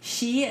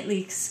 She at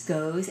least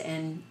goes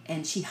and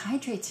she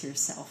hydrates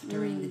herself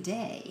during the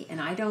day,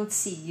 and I don't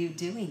see you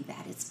doing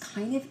that. It's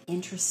kind of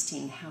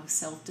interesting how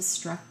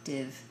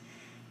self-destructive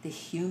the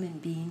human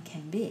being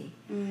can be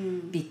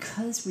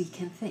because we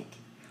can think.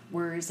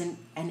 Whereas an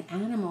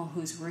animal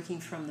who's working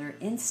from their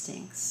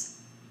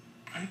instincts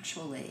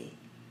actually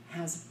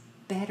has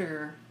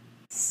better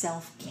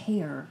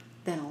self-care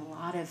than a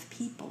lot of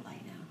people I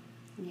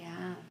know.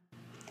 Yeah.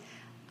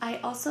 I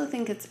also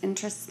think it's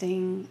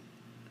interesting,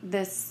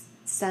 this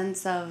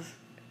sense of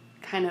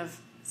kind of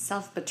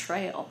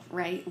self-betrayal,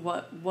 right?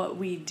 What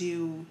we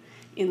do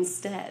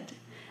instead,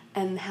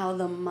 and how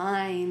the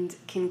mind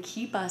can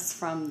keep us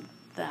from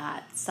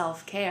that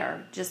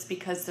self-care just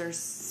because there's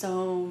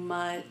so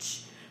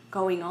much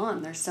going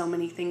on. There's so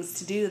many things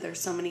to do. There's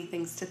so many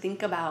things to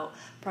think about.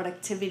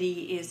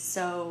 Productivity is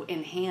so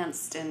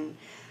enhanced and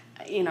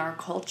in our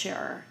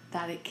culture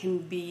that it can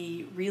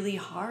be really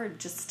hard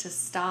just to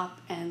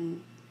stop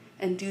and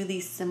do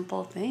these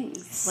simple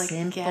things, like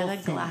get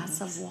a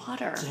glass of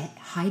water.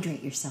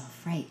 Hydrate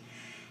yourself, right?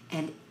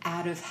 And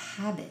out of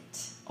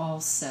habit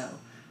also,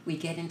 we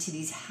get into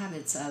these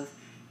habits of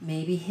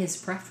maybe his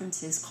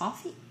preference is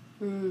coffee,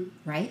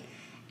 right?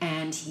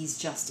 And he's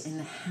just in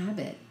the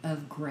habit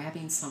of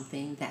grabbing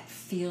something that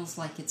feels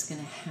like it's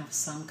going to have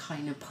some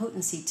kind of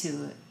potency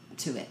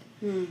to it.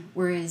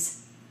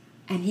 Whereas,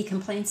 and he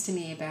complains to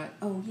me about,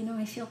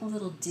 I feel a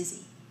little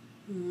dizzy.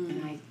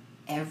 And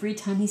every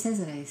time he says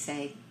it, I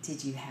say,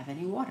 did you have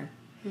any water?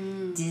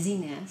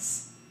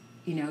 Dizziness,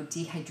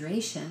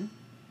 dehydration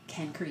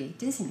can create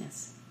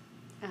dizziness.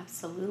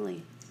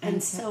 Absolutely.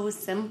 And so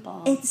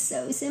simple. It's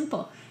so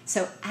simple.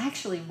 So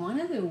actually, one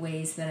of the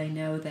ways that I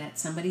know that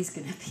somebody's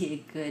going to be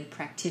a good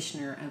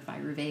practitioner of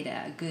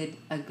Ayurveda, a good,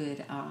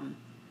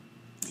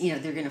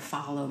 they're going to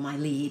follow my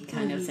lead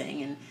kind of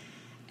thing,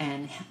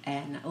 and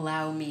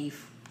allow me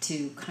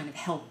to kind of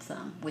help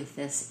them with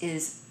this,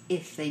 is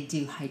if they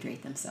do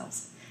hydrate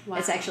themselves. Wow.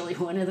 It's actually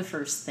one of the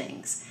first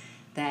things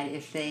that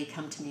if they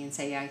come to me and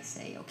I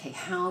say, okay,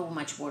 how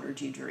much water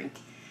do you drink?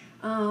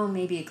 Oh,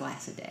 maybe a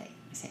glass a day.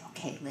 I say,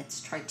 okay, let's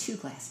try 2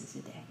 glasses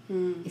a day.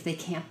 If they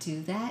can't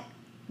do that,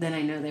 then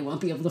I know they won't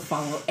be able to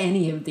follow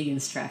any of the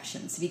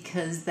instructions,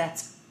 because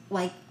that's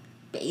like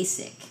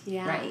basic,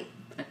 right?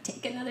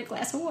 Take another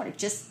glass of water,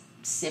 just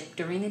sip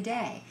during the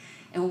day.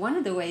 And one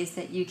of the ways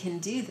that you can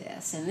do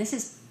this, and this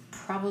is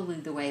probably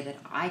the way that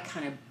I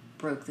kind of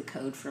broke the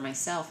code for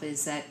myself,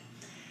 is that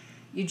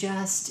you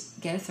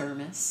just get a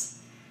thermos,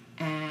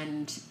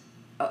 and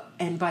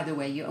by the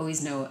way, you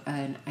always know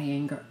an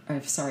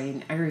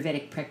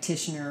Ayurvedic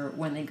practitioner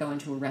when they go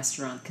into a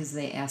restaurant, because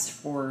they ask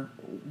for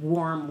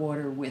warm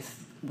water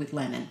with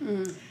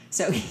lemon.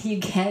 So you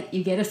get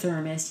a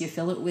thermos, you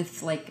fill it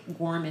with like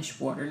warmish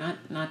water,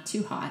 not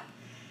too hot.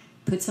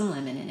 Put some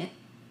lemon in it,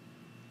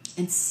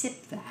 and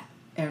sip that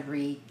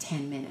every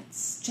 10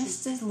 minutes.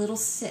 Just a little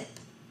sip.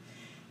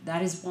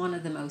 That is one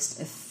of the most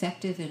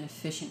effective and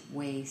efficient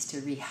ways to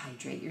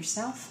rehydrate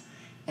yourself,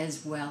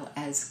 as well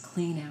as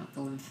clean out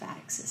the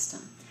lymphatic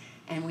system.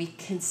 And we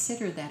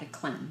consider that a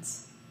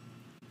cleanse.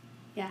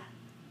 Yeah.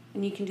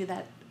 And you can do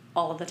that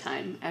all the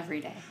time,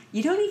 every day.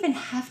 You don't even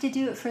have to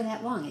do it for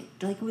that long.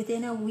 Like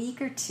within a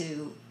week or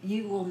 2,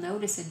 you will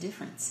notice a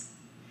difference.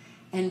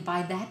 And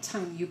by that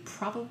time, you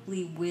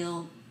probably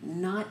will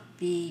not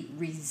be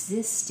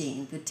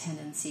resisting the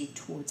tendency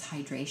towards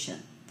hydration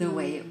the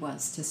way it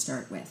was to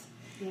start with.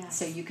 Yes.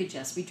 So you could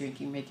just be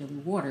drinking regular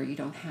water. You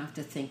don't have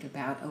to think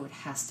about, it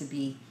has to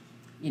be,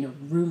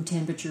 room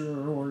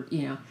temperature or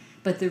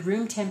but the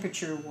room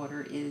temperature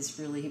water is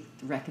really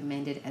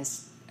recommended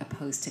as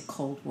opposed to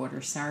cold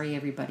water. Sorry,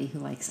 everybody who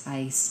likes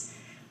ice.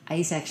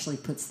 Ice actually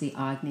puts the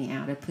Agni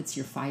out. It puts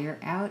your fire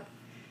out,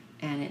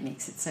 and it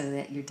makes it so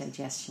that your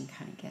digestion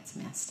kind of gets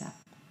messed up.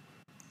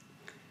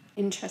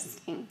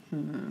 Interesting.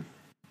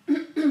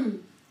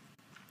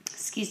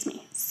 Excuse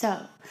me.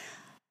 So,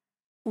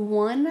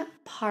 one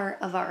part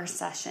of our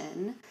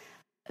session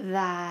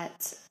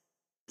that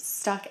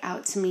stuck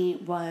out to me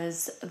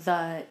was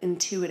the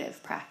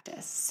intuitive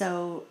practice.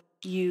 So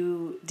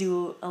you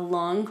do a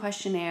long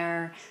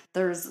questionnaire,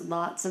 there's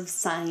lots of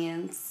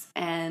science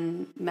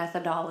and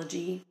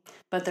methodology,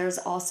 but there's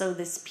also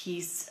this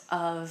piece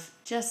of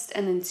just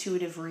an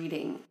intuitive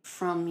reading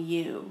from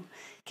you.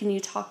 Can you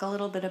talk a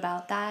little bit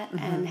about that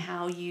and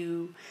how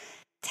you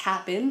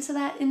tap into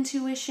that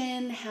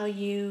intuition, how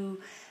you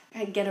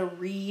get a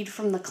read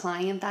from the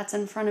client that's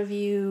in front of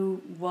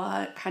you,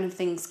 what kind of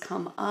things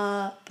come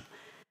up,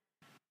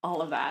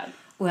 all of that?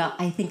 Well,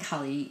 I think,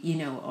 Holly, you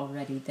know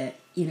already that,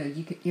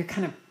 you're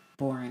kind of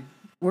born.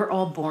 We're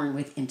all born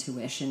with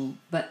intuition,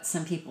 but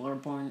some people are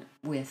born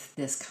with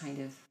this kind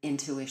of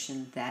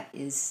intuition that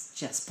is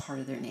just part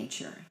of their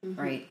nature,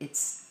 right?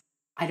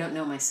 I don't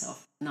know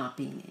myself not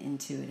being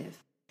intuitive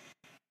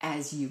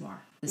as you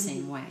are, the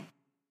same way.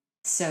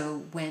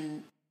 So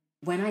when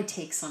I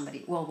take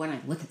somebody, when I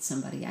look at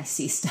somebody, I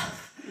see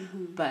stuff,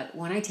 but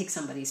when I take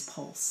somebody's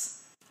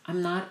pulse,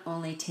 I'm not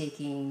only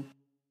taking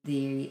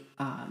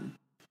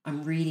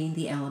I'm reading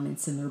the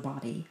elements in their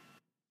body,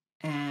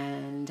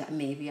 and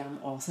maybe I'm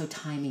also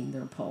timing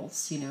their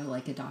pulse,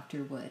 like a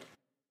doctor would.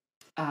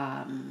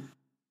 And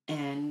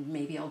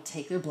maybe I'll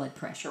take their blood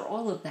pressure,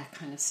 all of that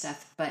kind of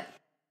stuff. But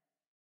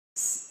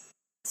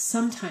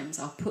sometimes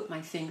I'll put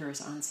my fingers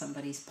on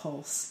somebody's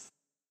pulse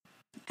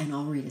and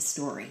I'll read a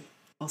story.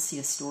 I'll see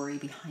a story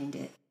behind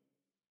it.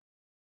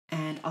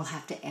 And I'll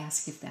have to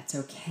ask if that's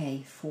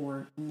okay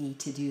for me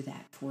to do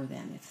that for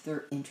them, if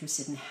they're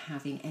interested in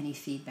having any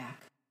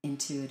feedback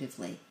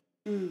intuitively.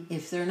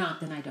 If they're not,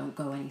 then I don't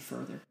go any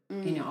further.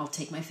 I'll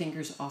take my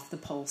fingers off the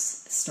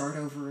pulse, start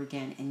over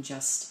again, and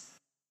just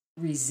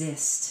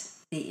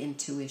resist the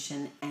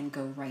intuition and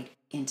go right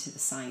into the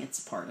science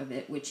part of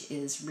it, which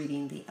is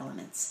reading the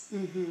elements.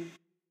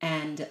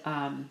 And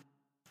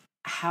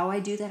how I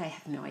do that, I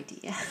have no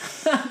idea.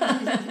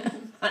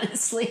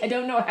 Honestly, I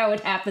don't know how it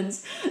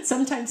happens.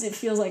 Sometimes it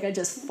feels like I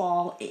just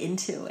fall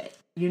into it.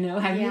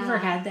 Have you ever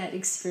had that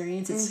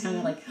experience? It's kind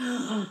of like,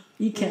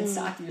 you can't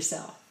stop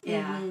yourself.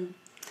 Yeah.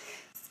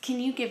 Can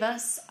you give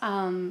us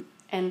an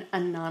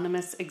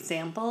anonymous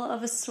example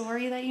of a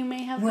story that you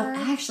may have heard?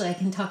 Well, actually, I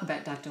can talk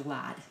about Dr.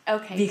 Ladd.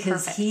 Okay,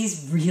 because perfect.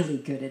 He's really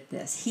good at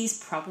this.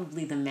 He's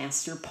probably the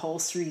master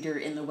pulse reader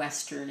in the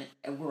Western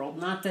world.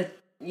 Not that,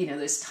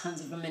 there's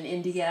tons of them in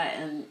India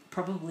and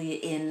probably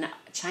in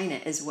China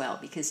as well,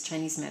 because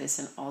Chinese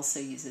medicine also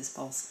uses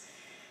pulse.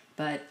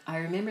 But I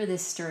remember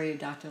this story of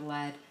Dr.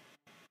 Ladd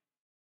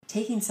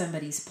taking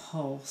somebody's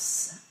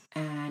pulse.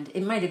 And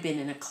it might have been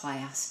in a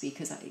class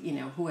because,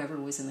 whoever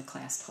was in the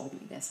class told me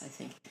this, I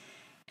think.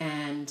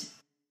 And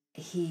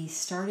he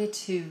started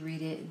to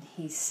read it and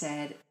he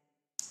said,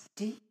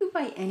 "Do you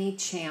by any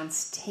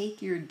chance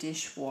take your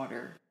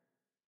dishwater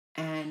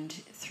and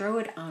throw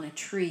it on a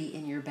tree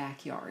in your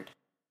backyard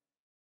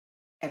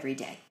every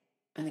day?"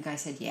 And the guy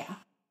said, "Yeah."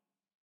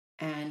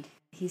 And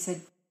he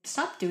said,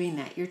 "Stop doing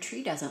that. Your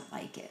tree doesn't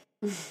like it."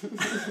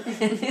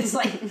 And it's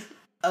like,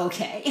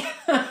 okay.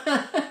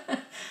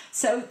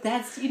 So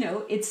that's,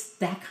 it's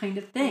that kind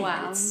of thing.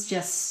 Wow. It's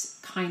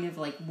just kind of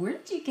like, where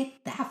did you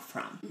get that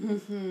from?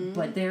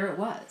 But there it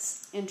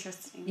was.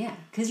 Interesting. Yeah,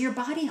 because your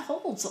body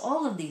holds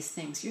all of these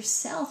things. Your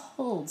cell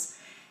holds.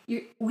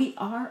 We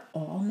are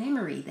all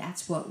memory.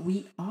 That's what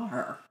we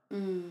are.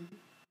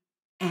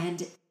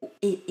 And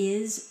it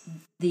is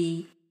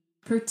the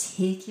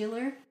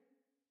particular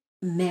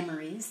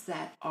memories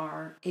that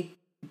are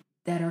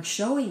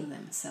showing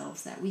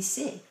themselves that we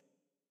see.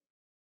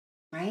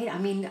 Right? I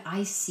mean,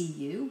 I see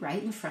you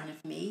right in front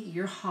of me.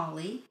 You're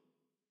Holly,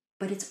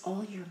 but it's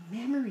all your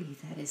memory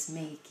that is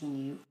making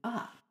you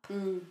up.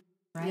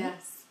 Right?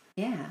 Yes.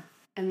 Yeah.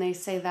 And they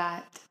say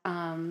that,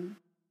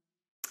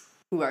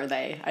 who are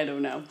they? I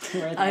don't know.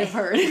 Who are they? I've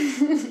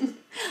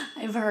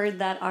heard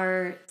that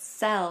our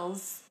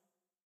cells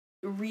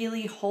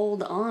really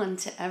hold on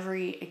to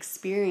every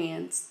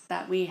experience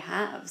that we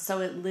have.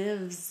 So it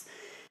lives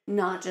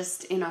not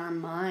just in our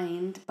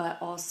mind, but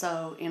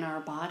also in our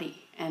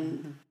body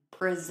and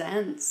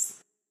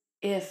presents,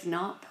 if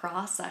not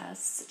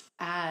processed,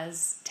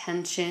 as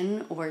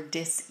tension or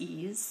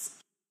dis-ease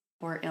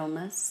or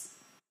illness.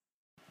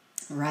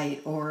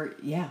 Right. Or,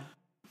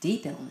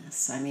 deep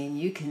illness. I mean,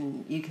 you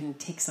can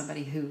take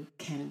somebody who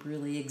can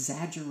really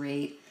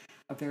exaggerate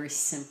a very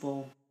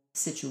simple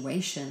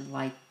situation,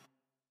 like,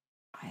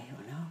 I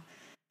don't know,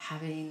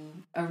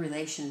 having a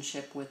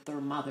relationship with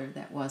their mother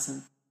that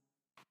wasn't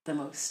the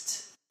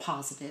most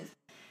positive,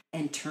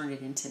 and turn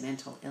it into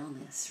mental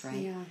illness, right?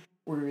 Yeah.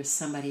 Whereas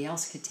somebody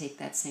else could take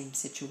that same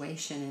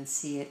situation and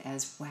see it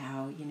as,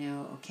 wow,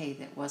 okay,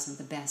 that wasn't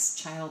the best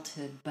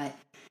childhood, but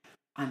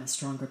I'm a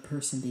stronger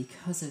person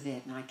because of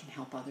it, and I can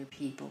help other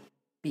people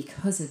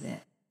because of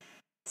it.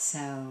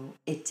 So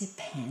it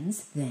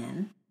depends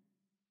then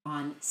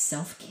on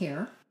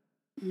self-care.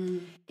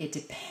 It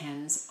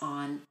depends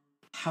on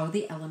how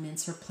the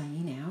elements are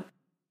playing out.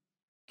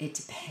 It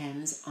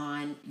depends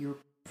on your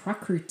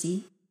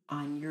prakriti,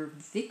 on your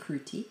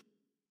vikruti.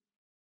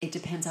 It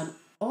depends on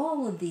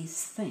all of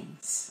these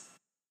things,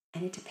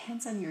 and it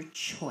depends on your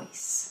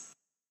choice.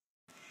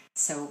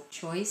 So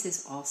choice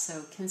is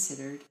also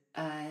considered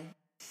a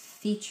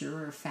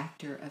feature or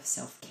factor of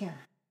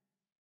self-care.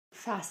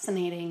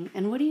 Fascinating.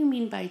 And what do you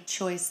mean by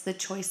choice? The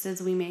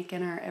choices we make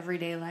in our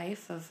everyday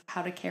life of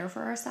how to care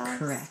for ourselves?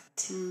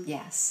 Correct.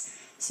 Yes.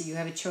 So you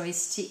have a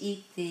choice to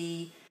eat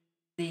the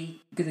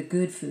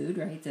good food,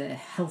 right? The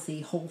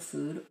healthy whole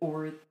food,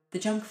 or the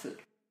junk food.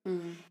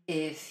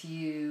 If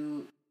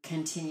you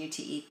continue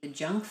to eat the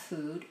junk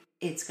food,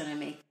 it's going to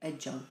make a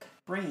junk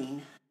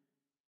brain.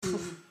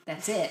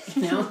 That's it.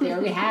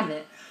 There we have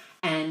it.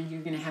 And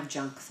you're going to have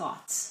junk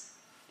thoughts.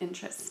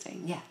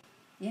 Interesting. Yeah.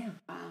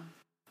 Wow.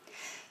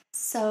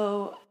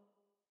 So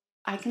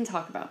I can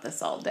talk about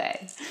this all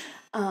day.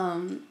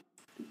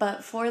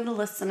 But for the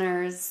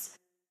listeners,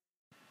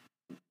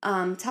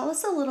 tell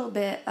us a little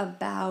bit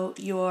about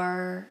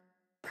your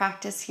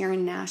practice here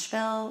in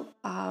Nashville,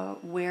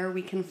 where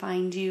we can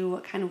find you,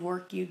 what kind of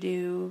work you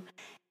do,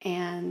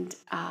 and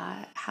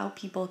how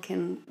people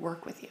can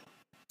work with you.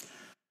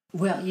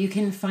 Well, you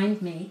can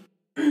find me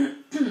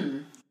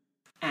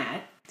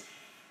at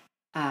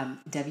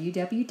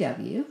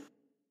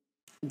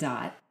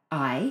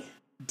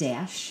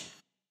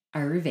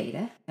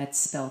www.i-ayurveda, that's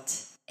spelled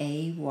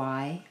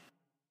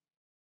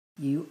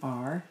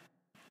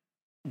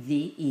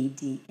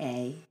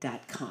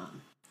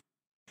AYURVEDA.com.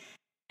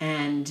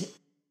 And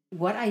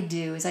what I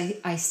do is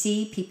I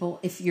see people,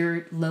 if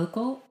you're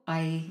local,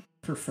 I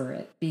prefer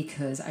it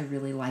because I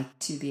really like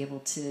to be able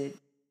to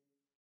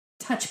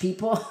touch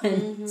people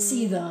and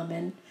see them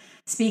and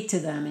speak to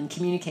them and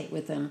communicate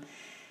with them.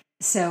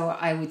 So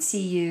I would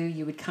see you,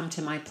 you would come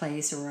to my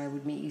place, or I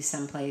would meet you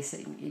someplace,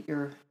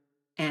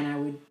 and I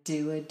would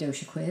do a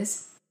dosha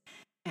quiz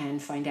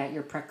and find out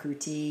your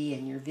prakruti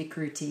and your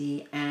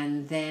vikruti.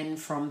 And then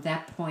from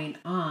that point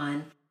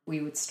on,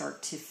 we would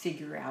start to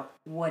figure out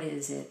what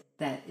is it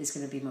that is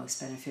going to be most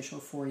beneficial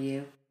for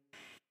you.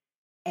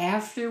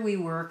 After we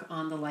work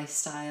on the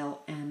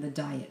lifestyle and the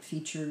diet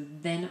feature,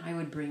 then I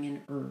would bring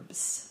in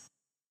herbs.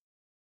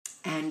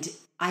 And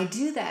I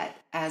do that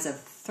as a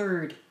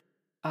third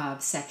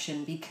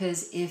section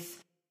because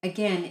if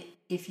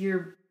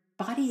your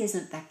body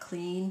isn't that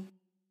clean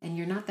and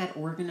you're not that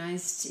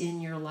organized in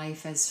your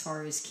life as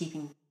far as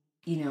keeping,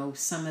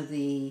 some of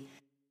the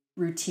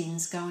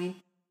routines going,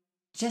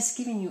 just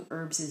giving you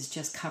herbs is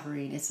just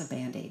covering, it's a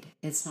Band-Aid.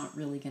 It's not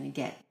really going to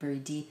get very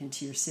deep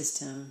into your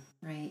system,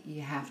 right?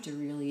 You have to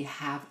really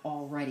have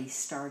already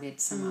started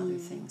some other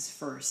things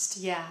first.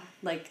 Yeah,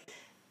 like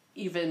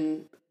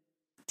even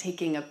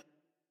taking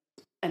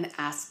an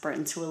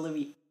aspirin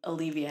to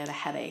alleviate a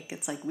headache.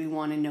 It's like we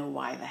want to know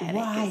why the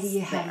headache is Why do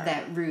you there. have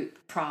that root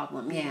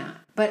problem? Yeah.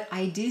 But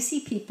I do see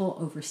people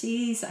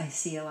overseas. I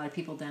see a lot of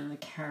people down in the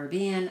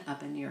Caribbean,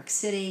 up in New York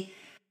City.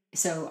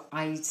 So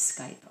I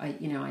Skype. I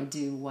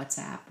do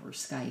WhatsApp or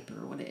Skype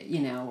or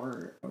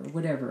whatever, or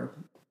whatever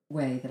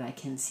way that I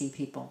can see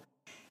people,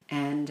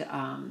 and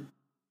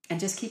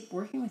just keep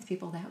working with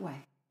people that way.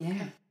 Yeah.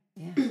 Okay.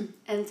 Yeah.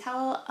 And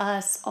tell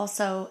us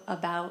also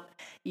about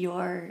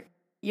your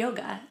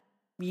yoga.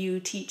 You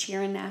teach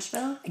here in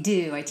Nashville? I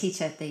do. I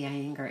teach at the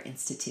Iyengar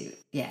Institute,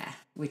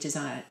 which is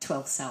on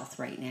 12 South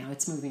right now.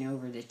 It's moving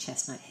over to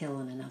Chestnut Hill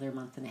in another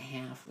month and a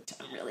half, which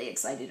I'm really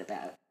excited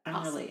about.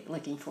 I'm really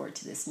looking forward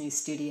to this new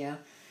studio.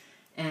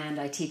 And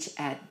I teach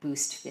at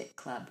Boost Fit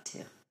Club,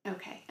 too.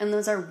 Okay. And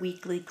those are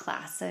weekly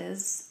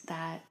classes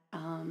that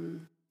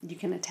you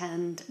can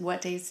attend. What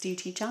days do you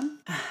teach on?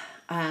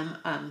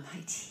 I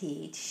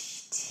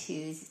teach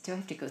Tuesday. Do I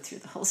have to go through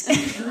the whole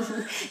schedule?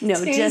 No,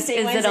 Tuesday, just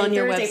is Wednesday, it on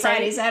your Thursday, website?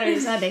 Friday, Saturday,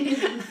 Sunday.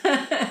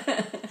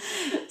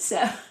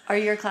 So, are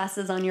your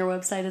classes on your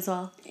website as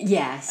well?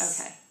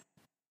 Yes.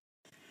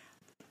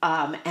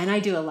 Okay. And I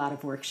do a lot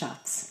of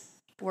workshops.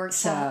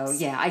 Workshops.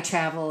 So, I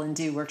travel and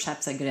do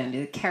workshops. I go down to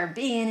the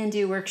Caribbean and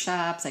do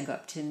workshops. I go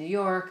up to New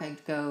York. I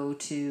go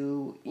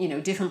to,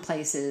 different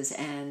places,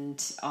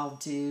 and I'll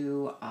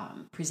do,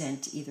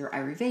 present either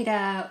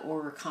Ayurveda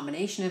or a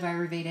combination of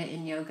Ayurveda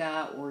and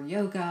yoga or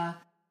yoga.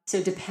 So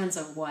it depends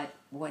on what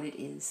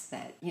it is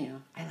that,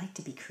 I like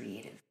to be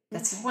creative.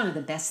 That's one of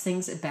the best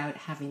things about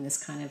having this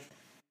kind of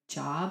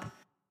job.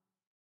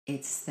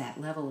 It's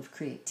that level of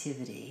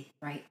creativity,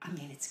 right? I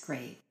mean, it's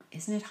great.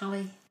 Isn't it,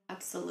 Holly?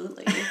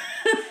 Absolutely.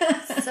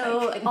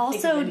 So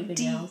also, that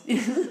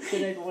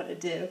I want to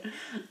do.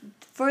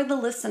 For the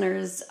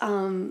listeners,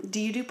 do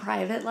you do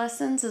private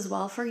lessons as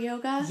well for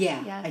yoga?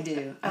 Yeah, I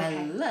do. Okay.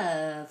 I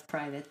love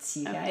privates,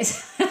 you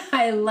guys.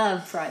 I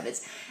love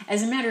privates.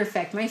 As a matter of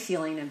fact, my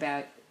feeling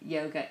about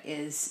yoga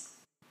is,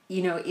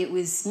 it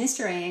was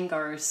Mr.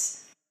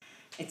 Iyengar's,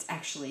 it's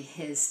actually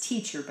his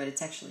teacher, but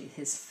it's actually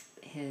his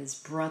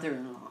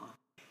brother-in-law.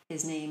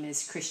 His name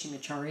is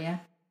Krishnamacharya.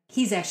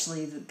 He's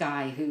actually the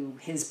guy who,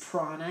 his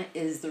prana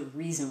is the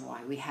reason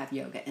why we have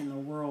yoga in the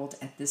world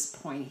at this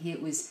point. He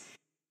was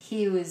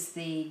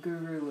the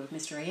guru of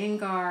Mr.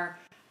 Iyengar,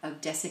 of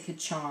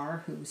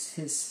Desikachar, who's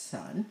his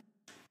son,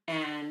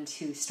 and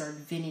who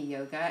started Vinaya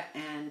Yoga,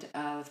 and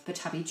of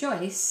Pattabhi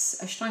Jois,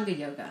 Ashtanga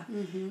Yoga.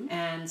 Mm-hmm.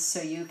 And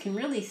so you can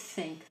really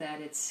think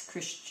that it's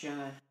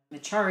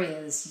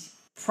Krishnamacharya's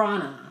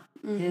prana,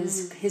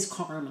 his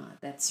karma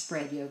that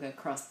spread yoga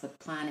across the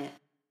planet.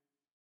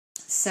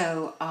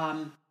 So,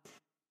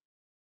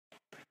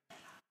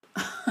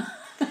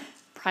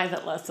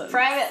 Private lessons.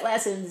 Private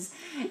lessons.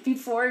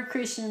 Before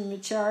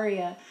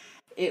Krishnamacharya,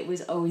 it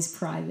was always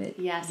private.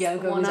 Yes,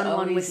 yoga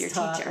one-on-one was with your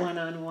taught teacher.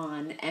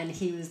 One-on-one, and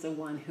he was the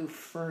one who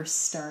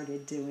first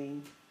started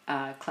doing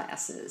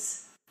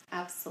classes.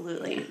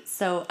 Absolutely. Yeah.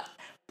 So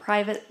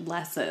private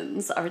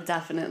lessons are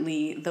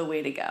definitely the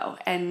way to go.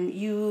 And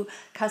you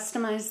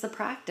customize the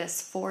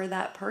practice for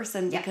that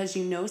person because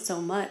you know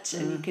so much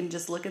and you can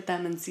just look at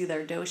them and see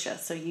their dosha.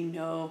 So you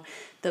know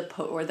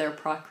or their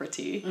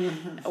prakriti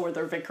or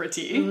their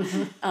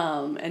vikriti.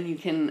 And you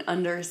can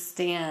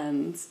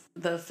understand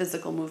the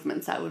physical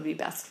movements that would be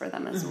best for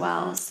them as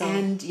well. So,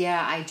 and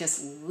I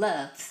just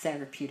love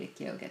therapeutic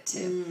yoga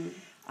too.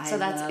 So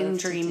that's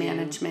injury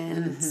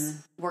management,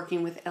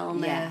 working with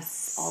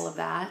illness, all of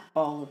that.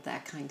 All of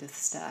that kind of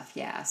stuff,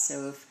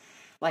 So if,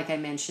 like I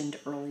mentioned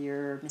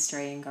earlier, Mr.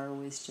 Iyengar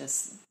was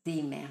just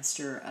the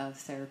master of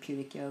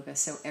therapeutic yoga.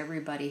 So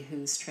everybody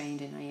who's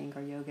trained in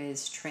Iyengar yoga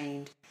is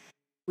trained.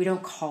 We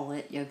don't call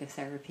it yoga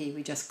therapy.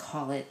 We just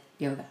call it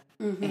yoga.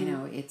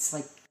 It's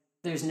like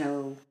there's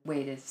no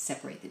way to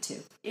separate the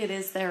two. It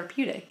is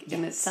therapeutic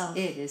in itself.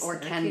 It is or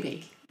can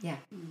be. Yeah.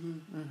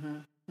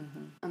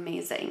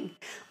 Amazing.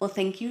 Well,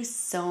 thank you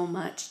so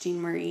much,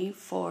 Jean Marie,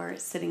 for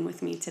sitting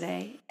with me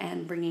today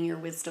and bringing your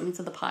wisdom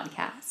to the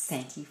podcast.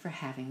 Thank you for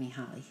having me,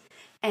 Holly.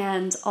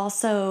 And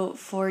also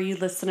for you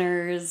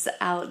listeners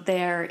out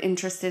there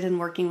interested in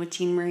working with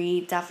Jean Marie,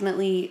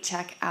 definitely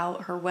check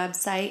out her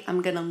website.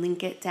 I'm going to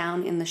link it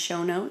down in the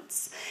show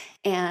notes.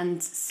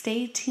 And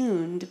stay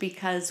tuned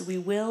because we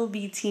will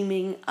be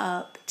teaming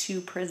up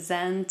to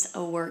present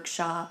a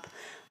workshop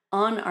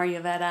on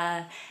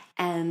Ayurveda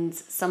and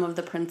some of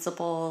the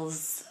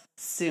principles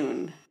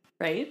soon,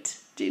 right,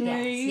 Jean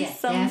Marie? Yes,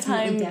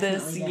 sometime definitely,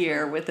 this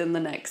year, within the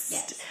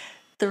next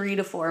 3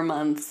 to 4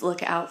 months.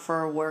 Look out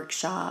for a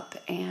workshop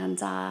and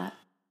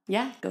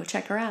go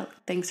check her out.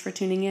 Thanks for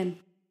tuning in.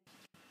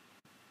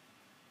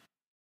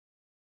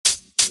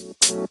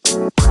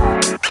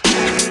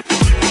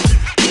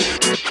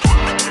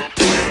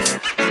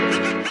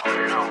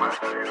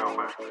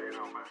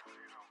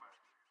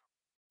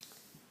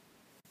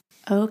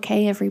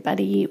 Okay,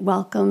 everybody,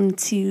 welcome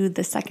to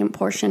the second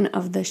portion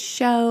of the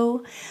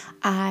show.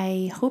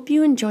 I hope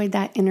you enjoyed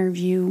that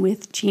interview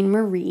with Jean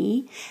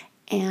Marie,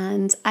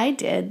 and I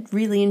did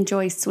really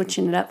enjoy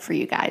switching it up for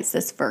you guys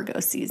this Virgo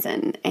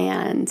season,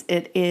 and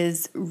it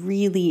is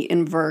really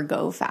in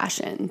Virgo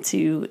fashion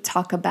to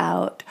talk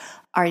about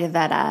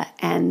Ayurveda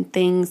and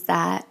things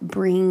that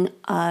bring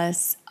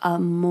us a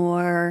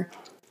more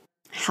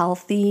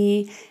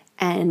healthy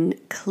and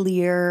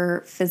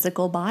clear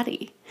physical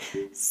body.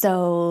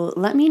 So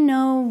let me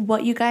know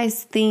what you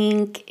guys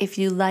think, if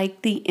you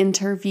like the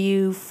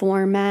interview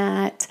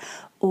format,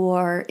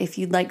 or if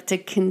you'd like to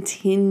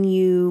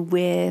continue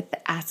with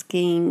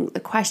asking the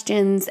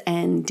questions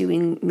and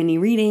doing mini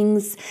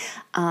readings.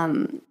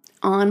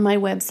 On my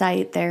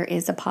website, there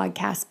is a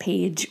podcast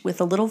page with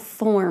a little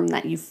form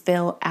that you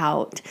fill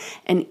out.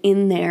 And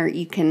in there,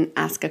 you can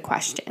ask a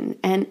question.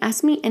 And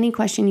ask me any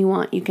question you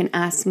want. You can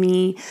ask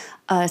me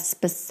a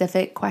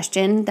specific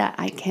question that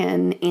I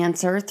can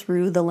answer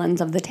through the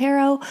lens of the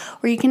tarot,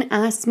 or you can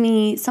ask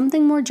me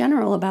something more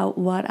general about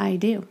what I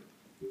do.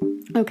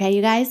 Okay,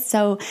 you guys,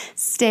 so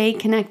stay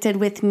connected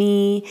with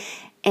me.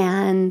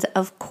 And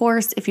of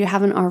course, if you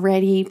haven't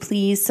already,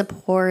 please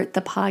support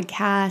the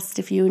podcast.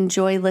 If you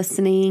enjoy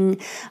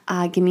listening,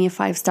 give me a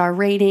 5-star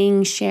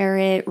rating, share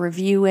it,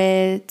 review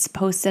it,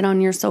 post it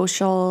on your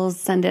socials,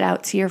 send it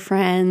out to your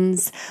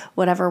friends,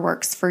 whatever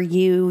works for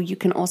you. You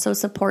can also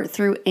support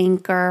through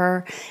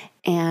Anchor.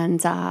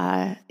 And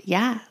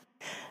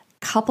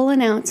couple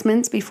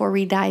announcements before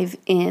we dive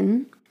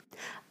in.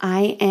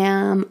 I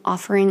am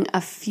offering a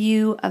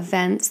few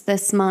events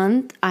this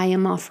month. I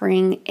am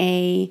offering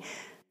a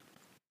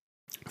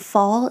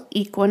fall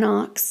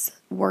equinox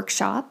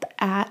workshop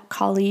at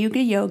Kali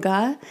Yuga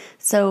Yoga.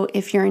 So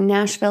if you're in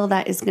Nashville,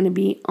 that is going to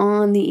be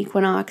on the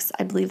equinox.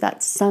 I believe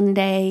that's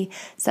Sunday,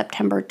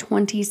 September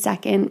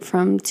 22nd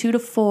from 2 to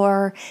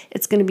 4.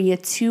 It's going to be a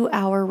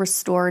 2-hour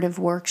restorative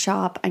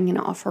workshop. I'm going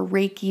to offer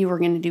Reiki. We're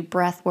going to do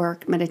breath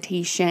work,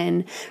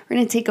 meditation. We're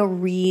going to take a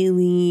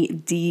really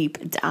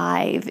deep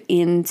dive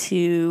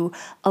into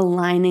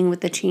aligning with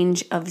the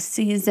change of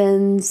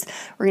seasons.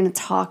 We're going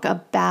to talk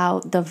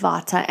about the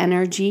Vata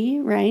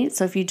energy, right?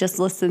 So if you just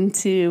listen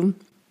to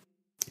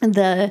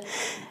the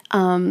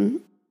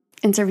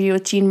interview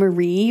with Jean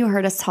Marie, you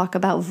heard us talk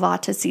about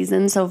Vata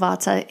season. So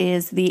Vata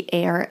is the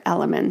air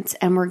element,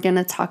 and we're going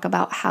to talk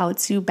about how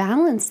to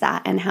balance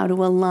that and how to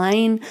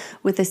align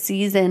with the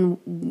season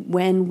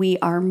when we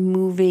are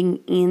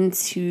moving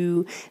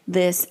into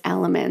this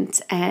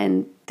element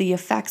and the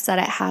effects that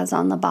it has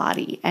on the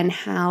body and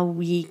how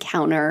we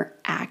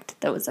counteract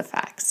those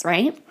effects,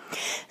 right?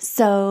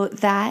 So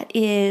that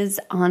is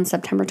on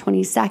September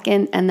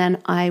 22nd, and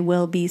then I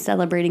will be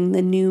celebrating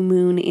the new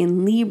moon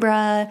in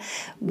Libra,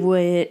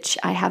 which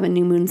I have a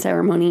new moon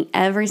ceremony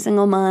every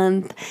single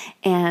month,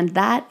 and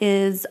that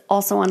is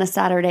also on a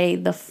Saturday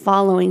the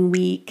following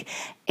week,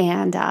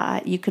 and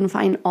you can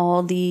find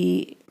all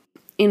the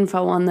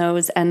info on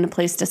those and a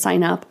place to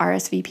sign up,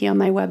 RSVP on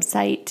my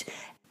website,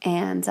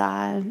 and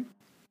I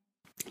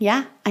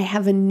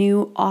have a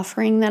new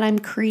offering that I'm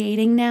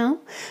creating now,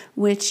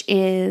 which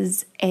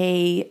is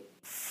a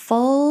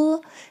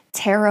full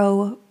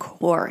tarot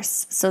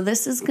course. So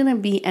this is going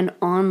to be an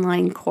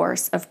online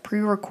course of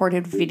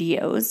pre-recorded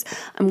videos.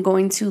 I'm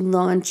going to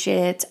launch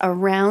it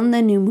around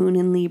the new moon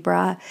in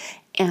Libra,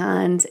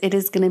 and it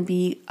is going to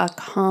be a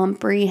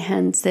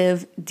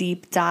comprehensive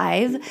deep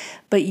dive,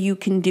 but you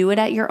can do it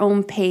at your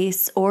own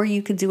pace, or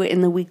you could do it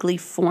in the weekly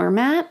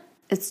format.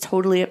 It's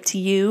totally up to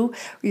you.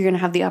 You're going to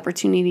have the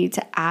opportunity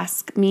to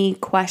ask me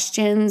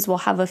questions. We'll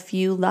have a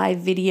few live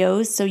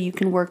videos so you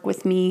can work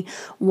with me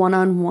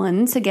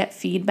one-on-one to get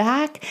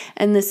feedback.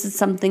 And this is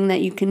something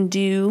that you can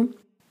do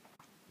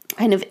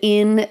kind of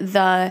in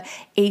the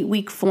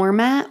 8-week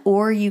format,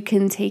 or you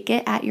can take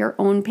it at your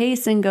own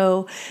pace and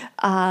go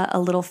a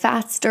little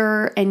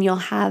faster, and you'll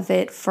have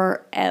it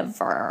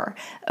forever.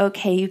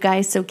 Okay, you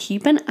guys, so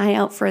keep an eye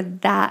out for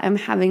that. I'm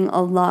having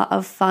a lot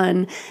of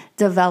fun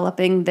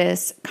developing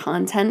this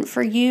content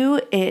for you.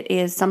 It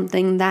is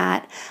something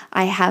that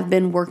I have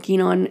been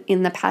working on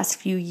in the past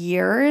few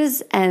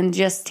years, and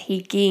just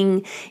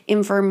taking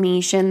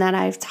information that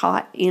I've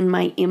taught in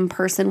my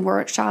in-person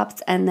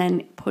workshops and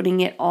then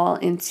putting it all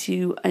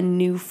into a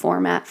new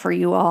format for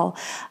you all,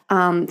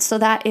 so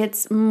that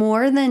it's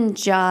more than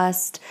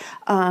just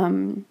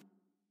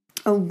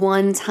a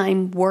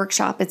one-time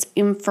workshop. It's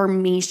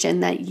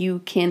information that you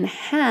can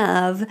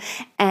have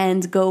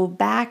and go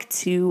back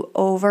to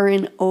over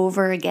and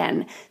over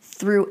again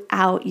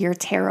throughout your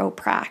tarot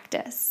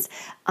practice.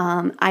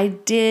 I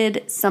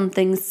did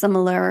something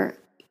similar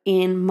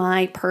in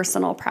my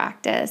personal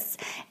practice,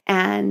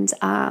 and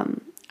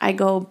I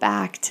go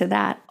back to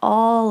that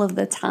all of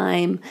the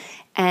time,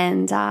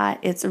 and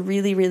it's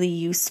really, really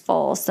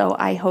useful. So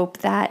I hope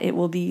that it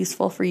will be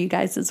useful for you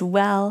guys as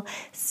well.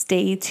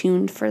 Stay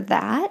tuned for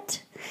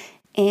that.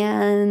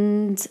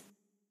 And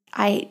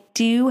I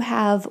do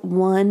have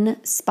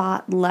one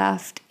spot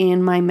left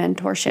in my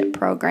mentorship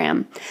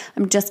program.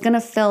 I'm just going to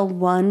fill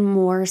one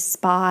more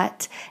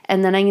spot,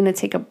 and then I'm going to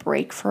take a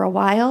break for a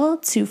while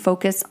to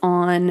focus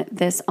on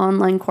this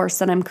online course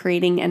that I'm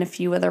creating and a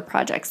few other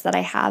projects that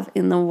I have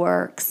in the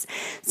works.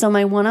 So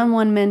my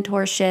one-on-one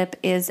mentorship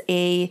is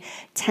a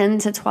 10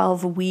 to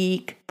 12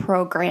 week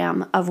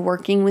program of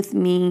working with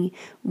me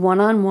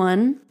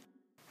one-on-one.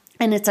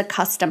 And it's a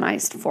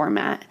customized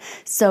format.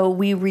 So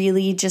we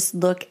really just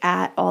look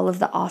at all of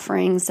the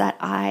offerings that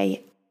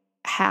I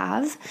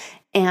have,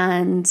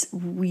 and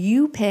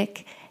you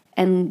pick,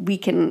 and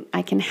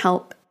I can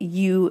help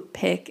you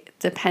pick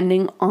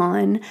depending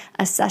on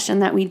a session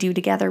that we do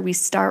together. We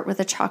start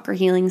with a chakra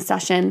healing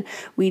session.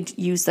 We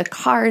use the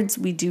cards,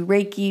 we do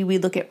Reiki, we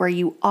look at where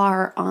you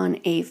are on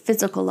a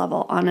physical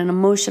level, on an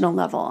emotional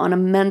level, on a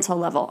mental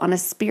level, on a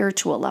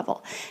spiritual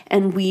level,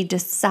 and we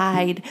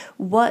decide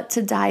what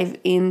to dive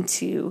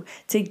into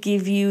to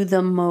give you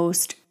the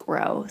most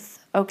growth.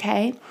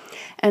 Okay?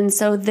 And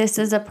so this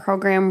is a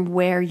program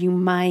where you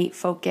might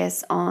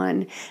focus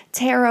on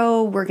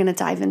tarot. We're going to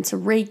dive into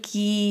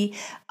Reiki.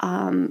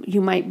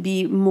 You might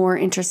be more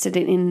interested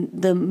in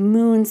the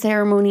moon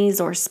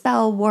ceremonies or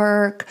spell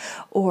work,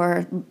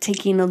 or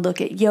taking a look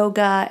at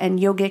yoga and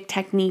yogic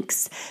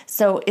techniques.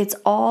 So it's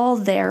all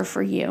there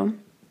for you.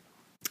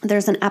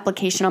 There's an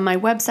application on my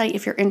website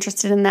if you're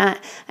interested in that.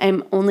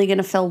 I'm only going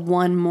to fill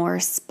one more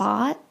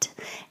spot,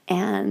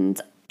 and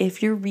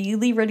if you're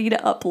really ready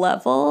to up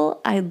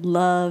level, I'd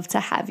love to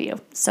have you.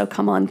 So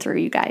come on through,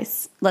 you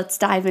guys. Let's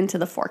dive into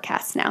the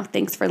forecast now.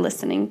 Thanks for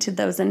listening to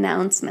those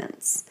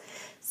announcements.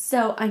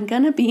 So I'm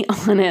going to be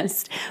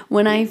honest.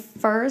 When I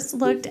first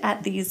looked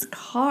at these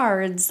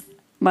cards,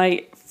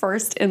 my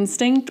first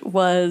instinct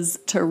was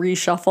to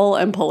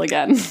reshuffle and pull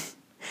again.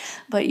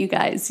 But you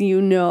guys,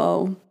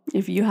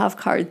 if you have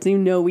cards,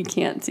 we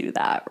can't do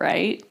that,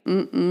 right?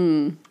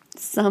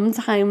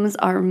 Sometimes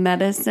our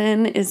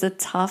medicine is a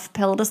tough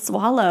pill to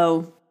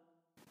swallow.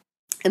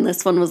 And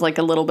this one was like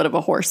a little bit of a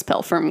horse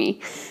pill for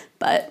me,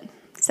 but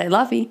c'est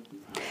la vie.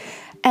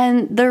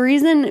 And the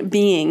reason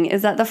being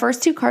is that the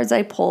first two cards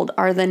I pulled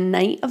are the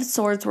Knight of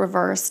Swords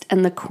reversed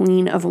and the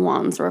Queen of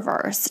Wands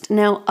reversed.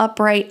 Now,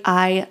 upright,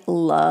 I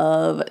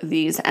love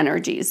these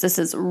energies. This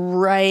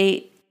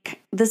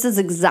is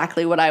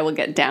exactly what I will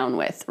get down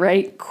with,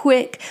 right?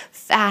 Quick,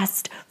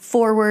 fast,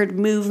 forward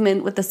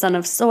movement with the Son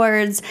of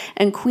Swords.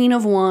 And Queen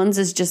of Wands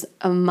is just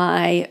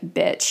my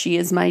bitch. She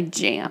is my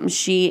jam.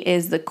 She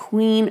is the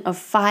queen of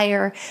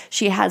fire.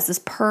 She has this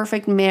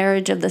perfect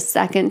marriage of the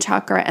second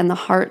chakra and the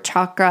heart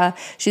chakra.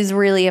 She's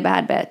really a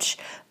bad bitch.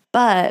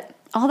 But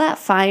all that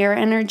fire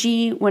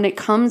energy, when it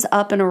comes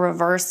up in a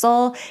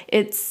reversal,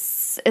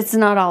 it's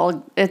not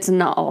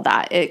all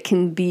that. It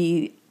can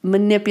be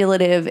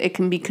manipulative, it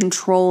can be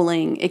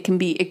controlling, it can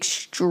be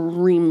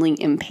extremely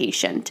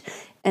impatient.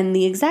 And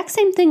the exact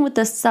same thing with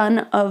the Son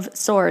of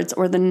Swords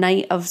or the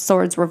Knight of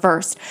Swords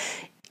reversed.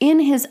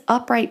 In his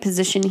upright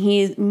position,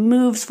 he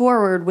moves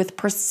forward with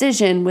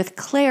precision, with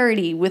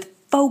clarity, with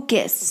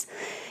focus,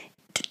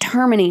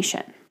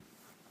 determination.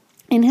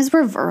 In his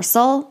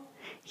reversal,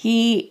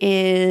 he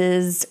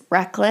is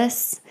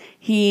reckless.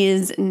 He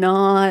is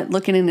not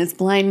looking in his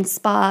blind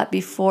spot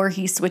before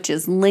he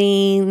switches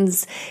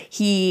lanes.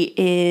 He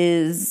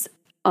is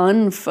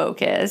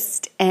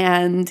unfocused,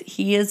 and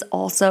he is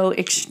also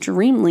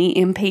extremely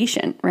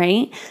impatient,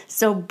 right?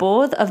 So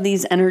both of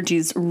these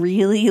energies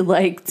really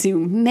like to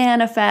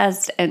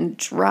manifest and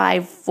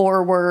drive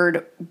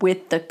forward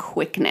with the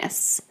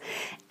quickness.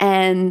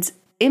 And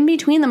in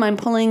between them, I'm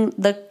pulling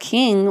the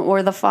King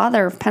or the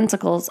Father of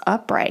Pentacles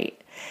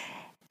upright.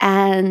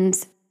 And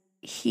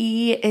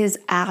he is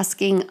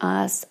asking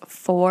us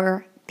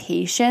for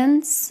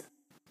patience.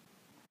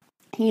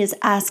 He is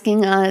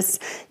asking us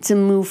to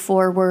move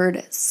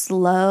forward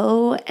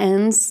slow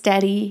and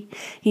steady.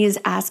 He is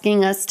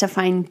asking us to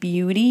find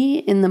beauty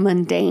in the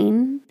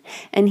mundane.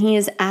 And he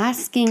is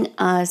asking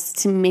us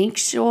to make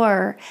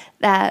sure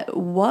that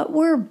what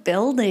we're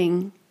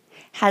building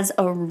has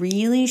a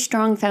really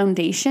strong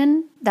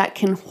foundation that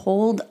can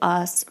hold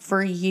us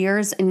for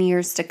years and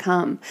years to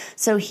come.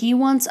 So he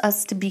wants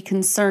us to be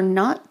concerned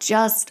not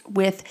just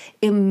with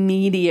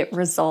immediate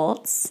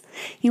results.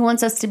 He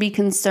wants us to be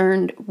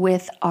concerned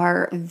with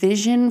our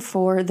vision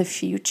for the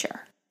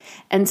future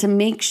and to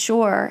make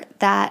sure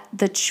that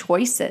the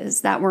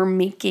choices that we're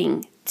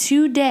making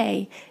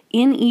today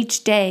in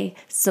each day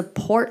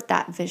support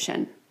that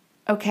vision.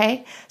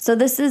 Okay? So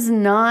this is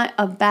not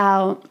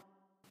about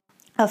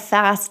a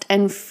fast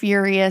and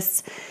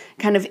furious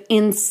kind of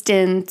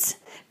instant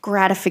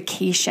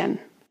gratification.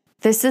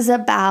 This is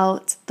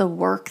about the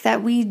work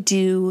that we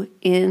do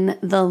in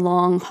the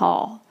long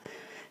haul.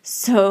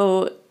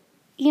 So,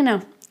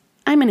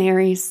 I'm an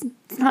Aries.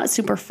 It's not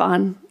super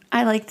fun.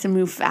 I like to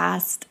move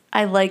fast.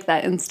 I like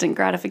that instant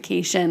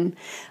gratification.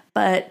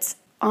 But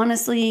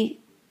honestly,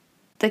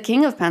 the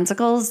King of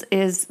Pentacles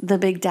is the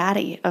big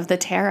daddy of the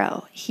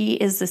tarot. He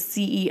is the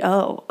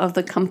CEO of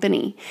the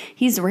company.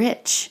 He's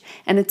rich,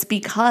 and it's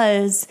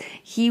because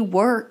he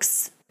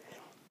works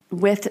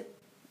with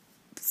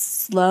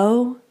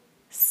slow,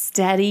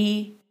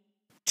 steady,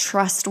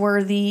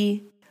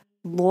 trustworthy,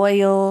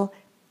 loyal,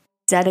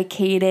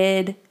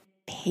 dedicated,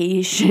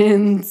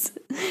 patient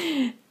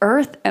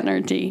earth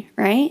energy,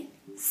 right?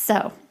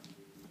 So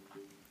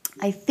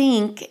I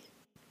think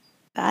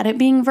that it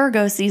being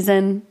Virgo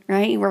season,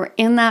 right? We're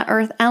in that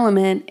earth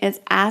element. It's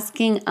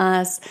asking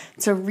us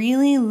to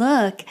really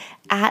look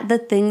at the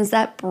things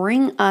that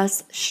bring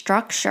us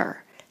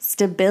structure,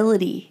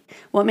 stability,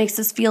 what makes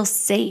us feel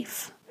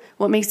safe,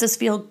 what makes us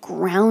feel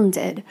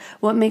grounded,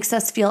 what makes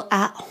us feel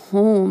at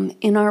home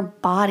in our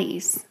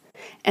bodies,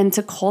 and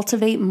to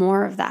cultivate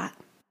more of that.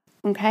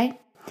 Okay?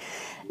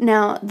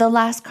 Now, the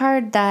last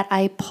card that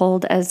I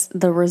pulled as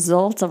the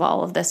result of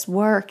all of this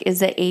work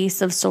is the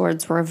Ace of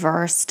Swords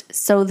reversed.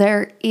 So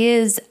there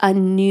is a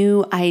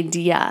new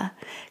idea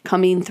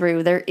coming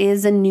through. There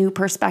is a new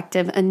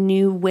perspective, a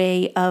new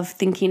way of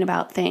thinking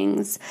about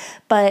things,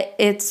 but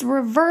it's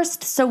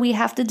reversed. So we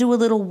have to do a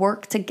little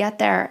work to get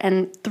there.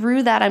 And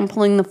through that, I'm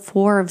pulling the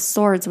Four of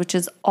Swords, which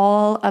is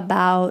all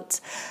about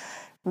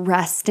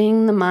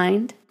resting the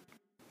mind,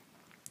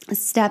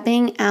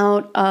 stepping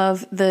out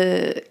of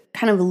the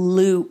kind of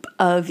loop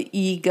of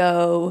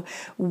ego,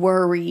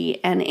 worry,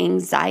 and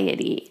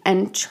anxiety,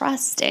 and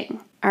trusting.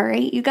 All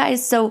right, you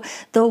guys. So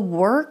the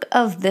work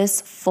of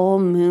this full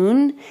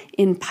moon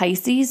in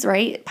Pisces,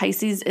 right?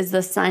 Pisces is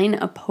the sign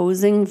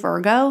opposing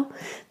Virgo.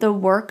 The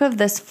work of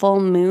this full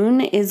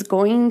moon is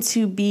going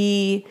to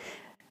be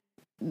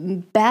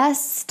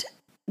best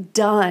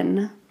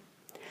done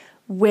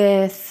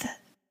with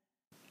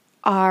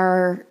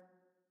our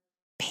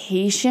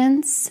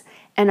patience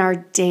and our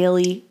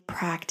daily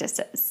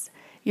practices.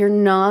 You're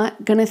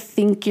not going to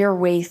think your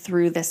way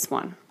through this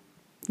one.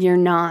 You're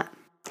not.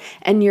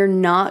 And you're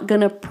not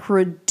going to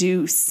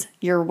produce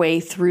your way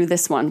through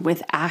this one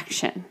with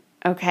action,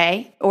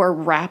 okay? Or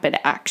rapid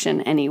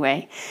action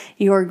anyway.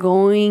 You're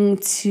going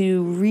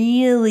to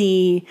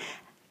really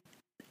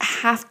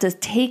have to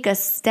take a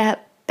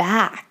step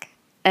back.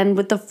 And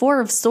with the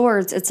Four of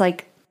Swords, it's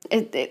like,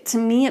 to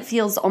me, it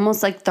feels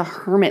almost like the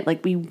hermit.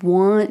 Like we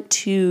want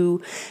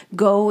to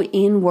go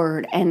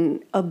inward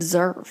and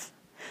observe.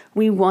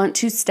 We want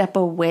to step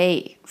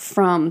away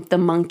from the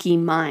monkey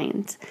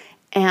mind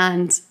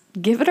and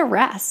give it a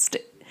rest.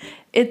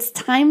 It's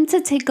time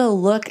to take a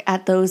look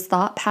at those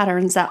thought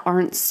patterns that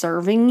aren't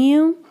serving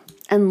you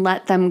and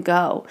let them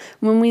go.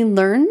 When we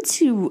learn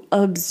to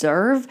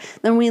observe,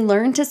 then we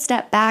learn to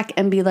step back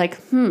and be like,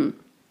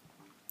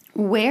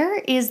 where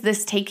is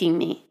this taking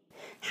me?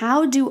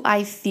 How do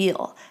I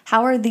feel?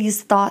 How are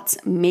these thoughts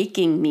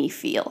making me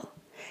feel?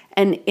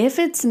 And if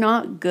it's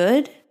not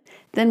good,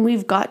 then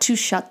we've got to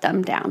shut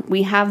them down.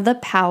 We have the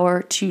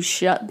power to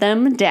shut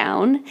them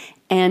down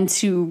and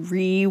to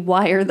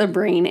rewire the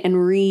brain and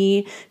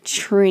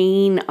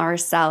retrain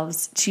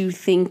ourselves to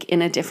think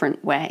in a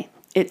different way.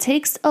 It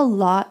takes a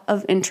lot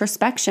of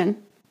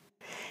introspection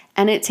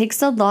and it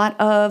takes a lot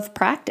of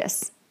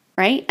practice,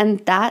 right? And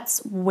that's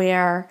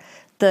where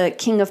the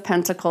King of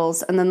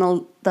Pentacles and then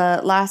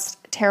the last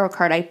tarot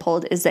card I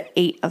pulled is the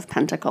Eight of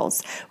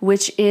Pentacles,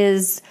 which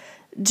is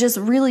just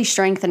really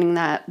strengthening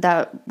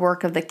that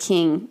work of the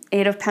King.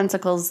 Eight of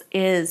Pentacles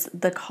is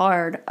the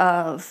card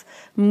of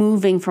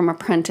moving from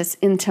apprentice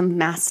into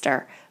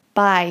master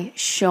by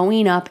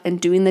showing up and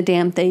doing the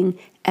damn thing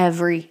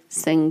every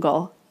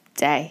single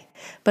day.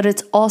 But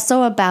it's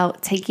also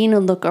about taking a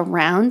look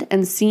around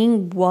and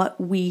seeing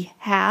what we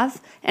have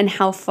and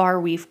how far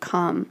we've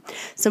come.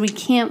 So we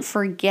can't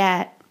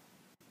forget,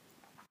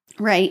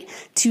 right,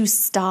 to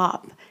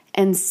stop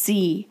and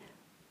see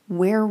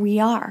where we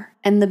are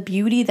and the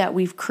beauty that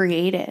we've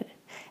created.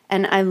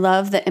 And I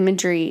love the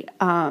imagery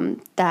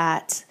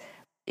that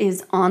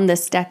is on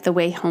this deck, The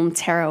Way Home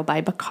Tarot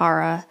by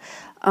Baccara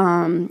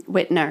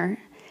Whitner.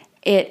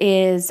 It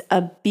is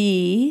a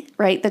bee,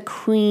 right? The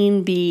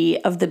queen bee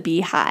of the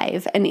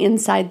beehive. And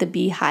inside the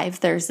beehive,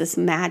 there's this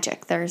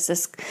magic. There's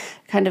this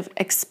kind of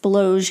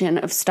explosion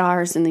of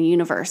stars in the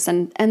universe.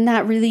 And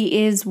that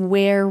really is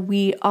where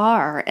we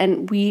are.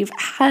 And we've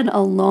had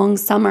a long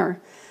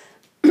summer.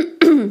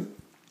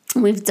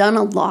 We've done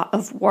a lot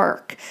of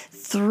work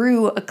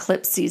through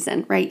eclipse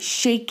season, right?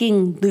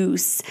 Shaking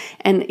loose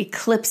and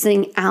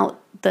eclipsing out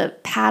the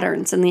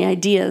patterns and the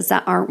ideas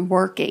that aren't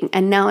working.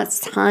 And now it's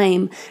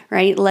time,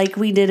 right? Like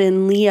we did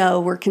in Leo,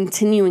 we're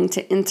continuing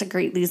to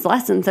integrate these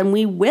lessons, and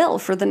we will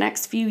for the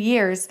next few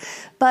years.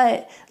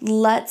 But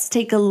let's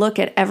take a look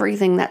at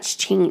everything that's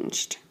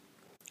changed.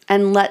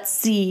 And let's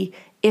see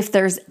if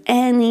there's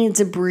any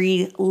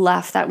debris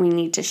left that we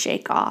need to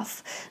shake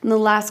off. And the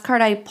last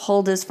card I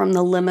pulled is from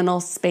the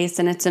Liminal Space,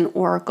 and it's an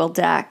oracle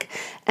deck.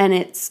 And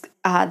it's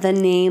the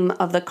name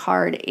of the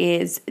card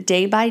is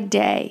Day by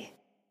Day,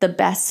 the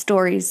best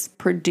stories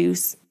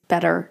produce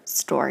better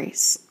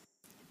stories.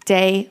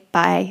 Day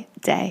by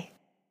day.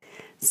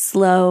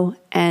 Slow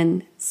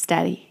and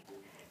steady.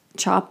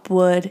 Chop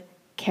wood,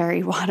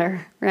 carry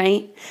water,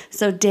 right?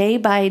 So day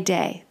by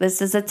day,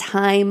 this is a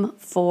time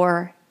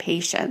for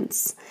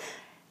patience.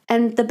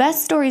 And the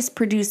best stories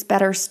produce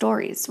better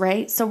stories,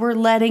 right? So we're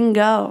letting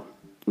go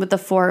with the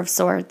Four of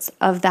Swords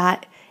of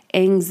that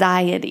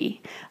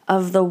anxiety,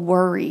 of the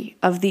worry,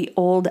 of the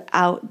old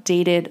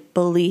outdated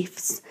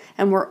beliefs.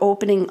 And we're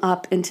opening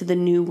up into the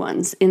new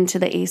ones, into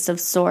the Ace of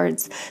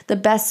Swords. The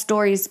best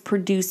stories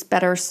produce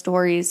better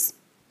stories.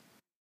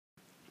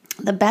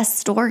 The best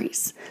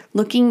stories,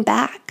 looking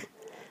back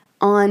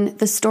on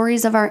the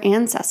stories of our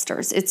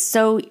ancestors. It's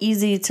so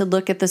easy to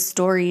look at the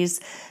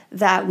stories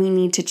that we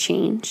need to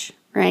change,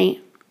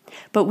 right?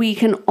 But we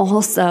can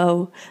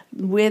also,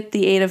 with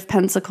the Eight of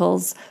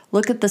Pentacles,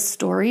 look at the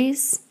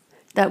stories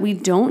that we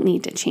don't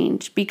need to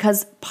change,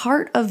 because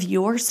part of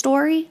your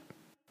story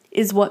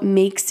is what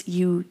makes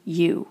you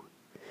you.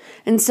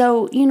 And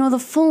so, the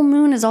full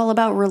moon is all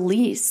about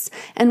release.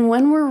 And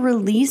when we're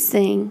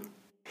releasing,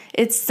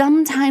 it's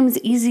sometimes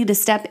easy to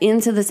step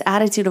into this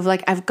attitude of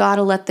like, I've got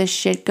to let this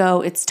shit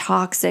go. It's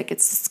toxic.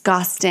 It's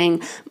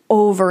disgusting.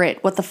 Over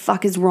it. What the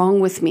fuck is wrong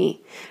with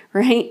me?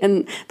 Right?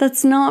 And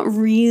that's not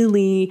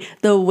really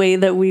the way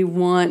that we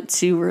want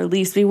to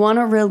release. We want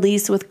to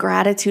release with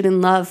gratitude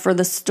and love for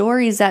the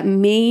stories that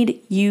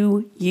made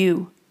you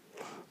you,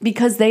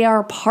 because they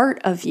are a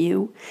part of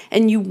you,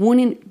 and you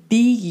wouldn't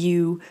be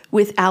you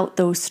without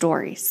those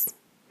stories.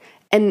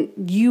 And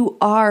you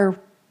are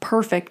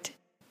perfect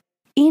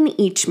in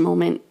each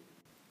moment,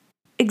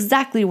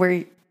 exactly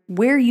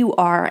where you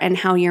are and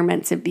how you're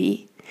meant to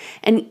be.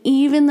 And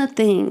even the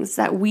things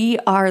that we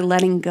are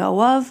letting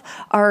go of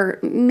are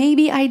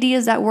maybe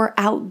ideas that we're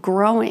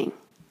outgrowing,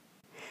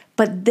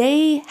 but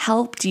they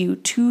helped you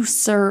to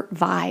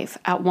survive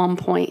at one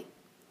point.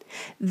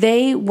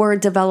 They were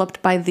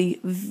developed by the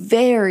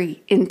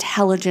very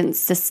intelligent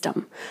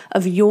system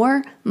of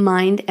your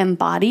mind and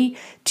body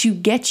to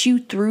get you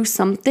through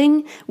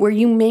something where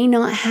you may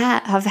not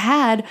have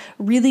had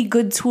really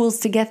good tools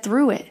to get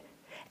through it.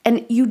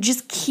 And you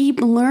just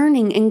keep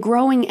learning and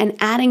growing and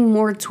adding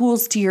more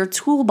tools to your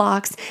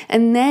toolbox,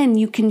 and then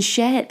you can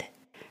shed,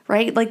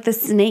 right? Like the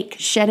snake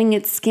shedding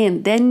its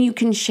skin. Then you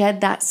can shed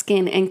that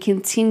skin and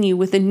continue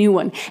with a new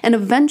one. And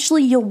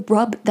eventually you'll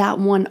rub that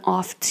one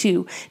off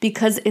too,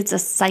 because it's a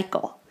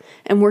cycle.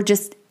 And we're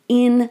just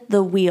in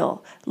the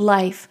wheel,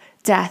 life,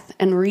 death,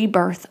 and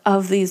rebirth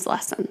of these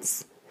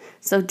lessons.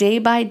 So day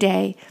by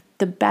day,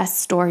 the best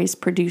stories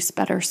produce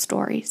better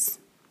stories.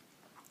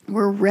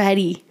 We're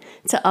ready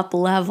to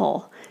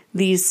up-level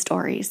these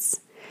stories,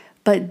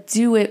 but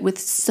do it with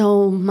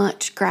so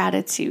much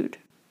gratitude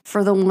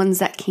for the ones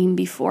that came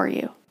before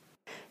you.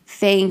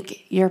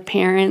 Thank your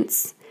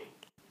parents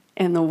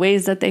and the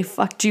ways that they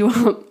fucked you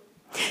up,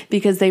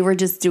 because they were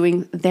just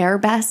doing their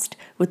best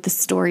with the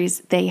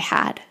stories they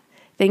had.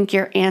 Thank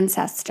your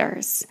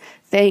ancestors.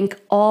 Thank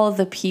all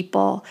the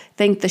people.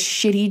 Thank the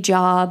shitty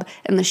job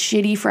and the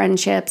shitty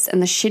friendships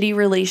and the shitty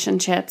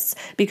relationships,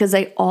 because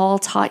they all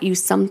taught you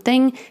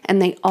something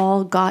and they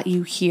all got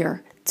you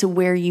here to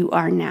where you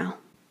are now.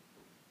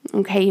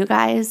 Okay, you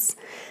guys?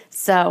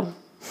 So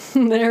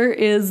there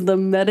is the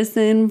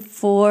medicine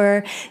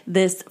for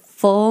this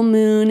full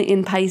moon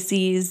in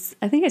Pisces.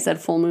 I think I said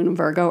full moon in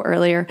Virgo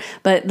earlier,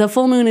 but the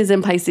full moon is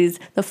in Pisces.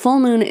 The full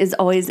moon is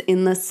always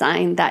in the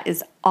sign that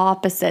is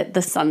opposite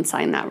the sun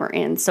sign that we're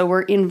in. So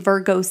we're in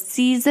Virgo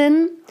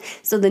season.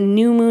 So the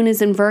new moon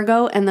is in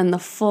Virgo, and then the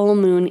full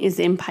moon is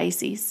in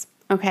Pisces.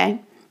 Okay.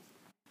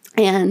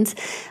 And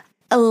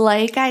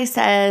like I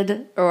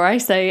said, or I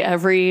say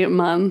every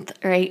month,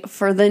 right?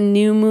 For the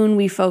new moon,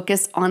 we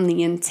focus on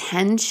the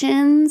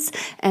intentions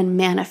and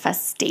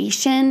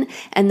manifestation.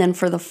 And then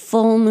for the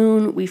full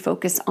moon, we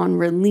focus on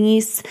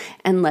release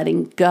and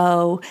letting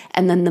go.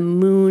 And then the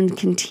moon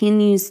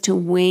continues to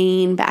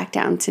wane back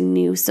down to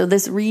new. So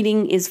this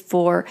reading is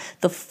for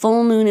the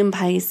full moon in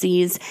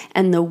Pisces,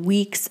 and the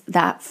weeks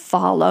that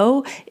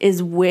follow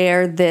is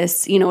where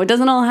this, it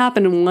doesn't all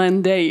happen in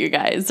one day, you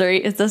guys,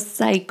 right? It's a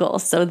cycle.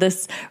 So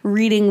this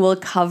reading will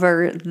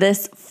cover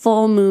this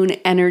full moon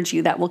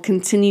energy that will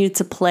continue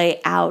to play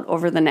out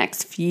over the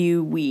next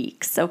few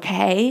weeks,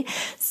 okay?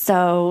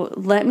 So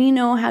let me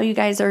know how you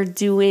guys are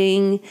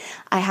doing.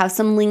 I have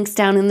some links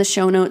down in the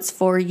show notes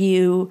for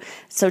you,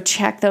 so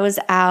check those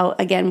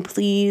out. Again,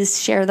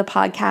 please share the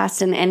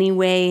podcast in any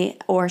way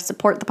or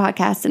support the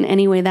podcast in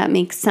any way that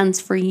makes sense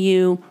for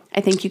you.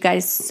 I thank you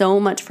guys so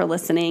much for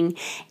listening,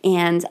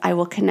 and I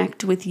will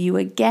connect with you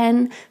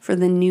again for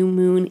the new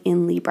moon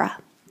in Libra.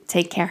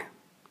 Take care.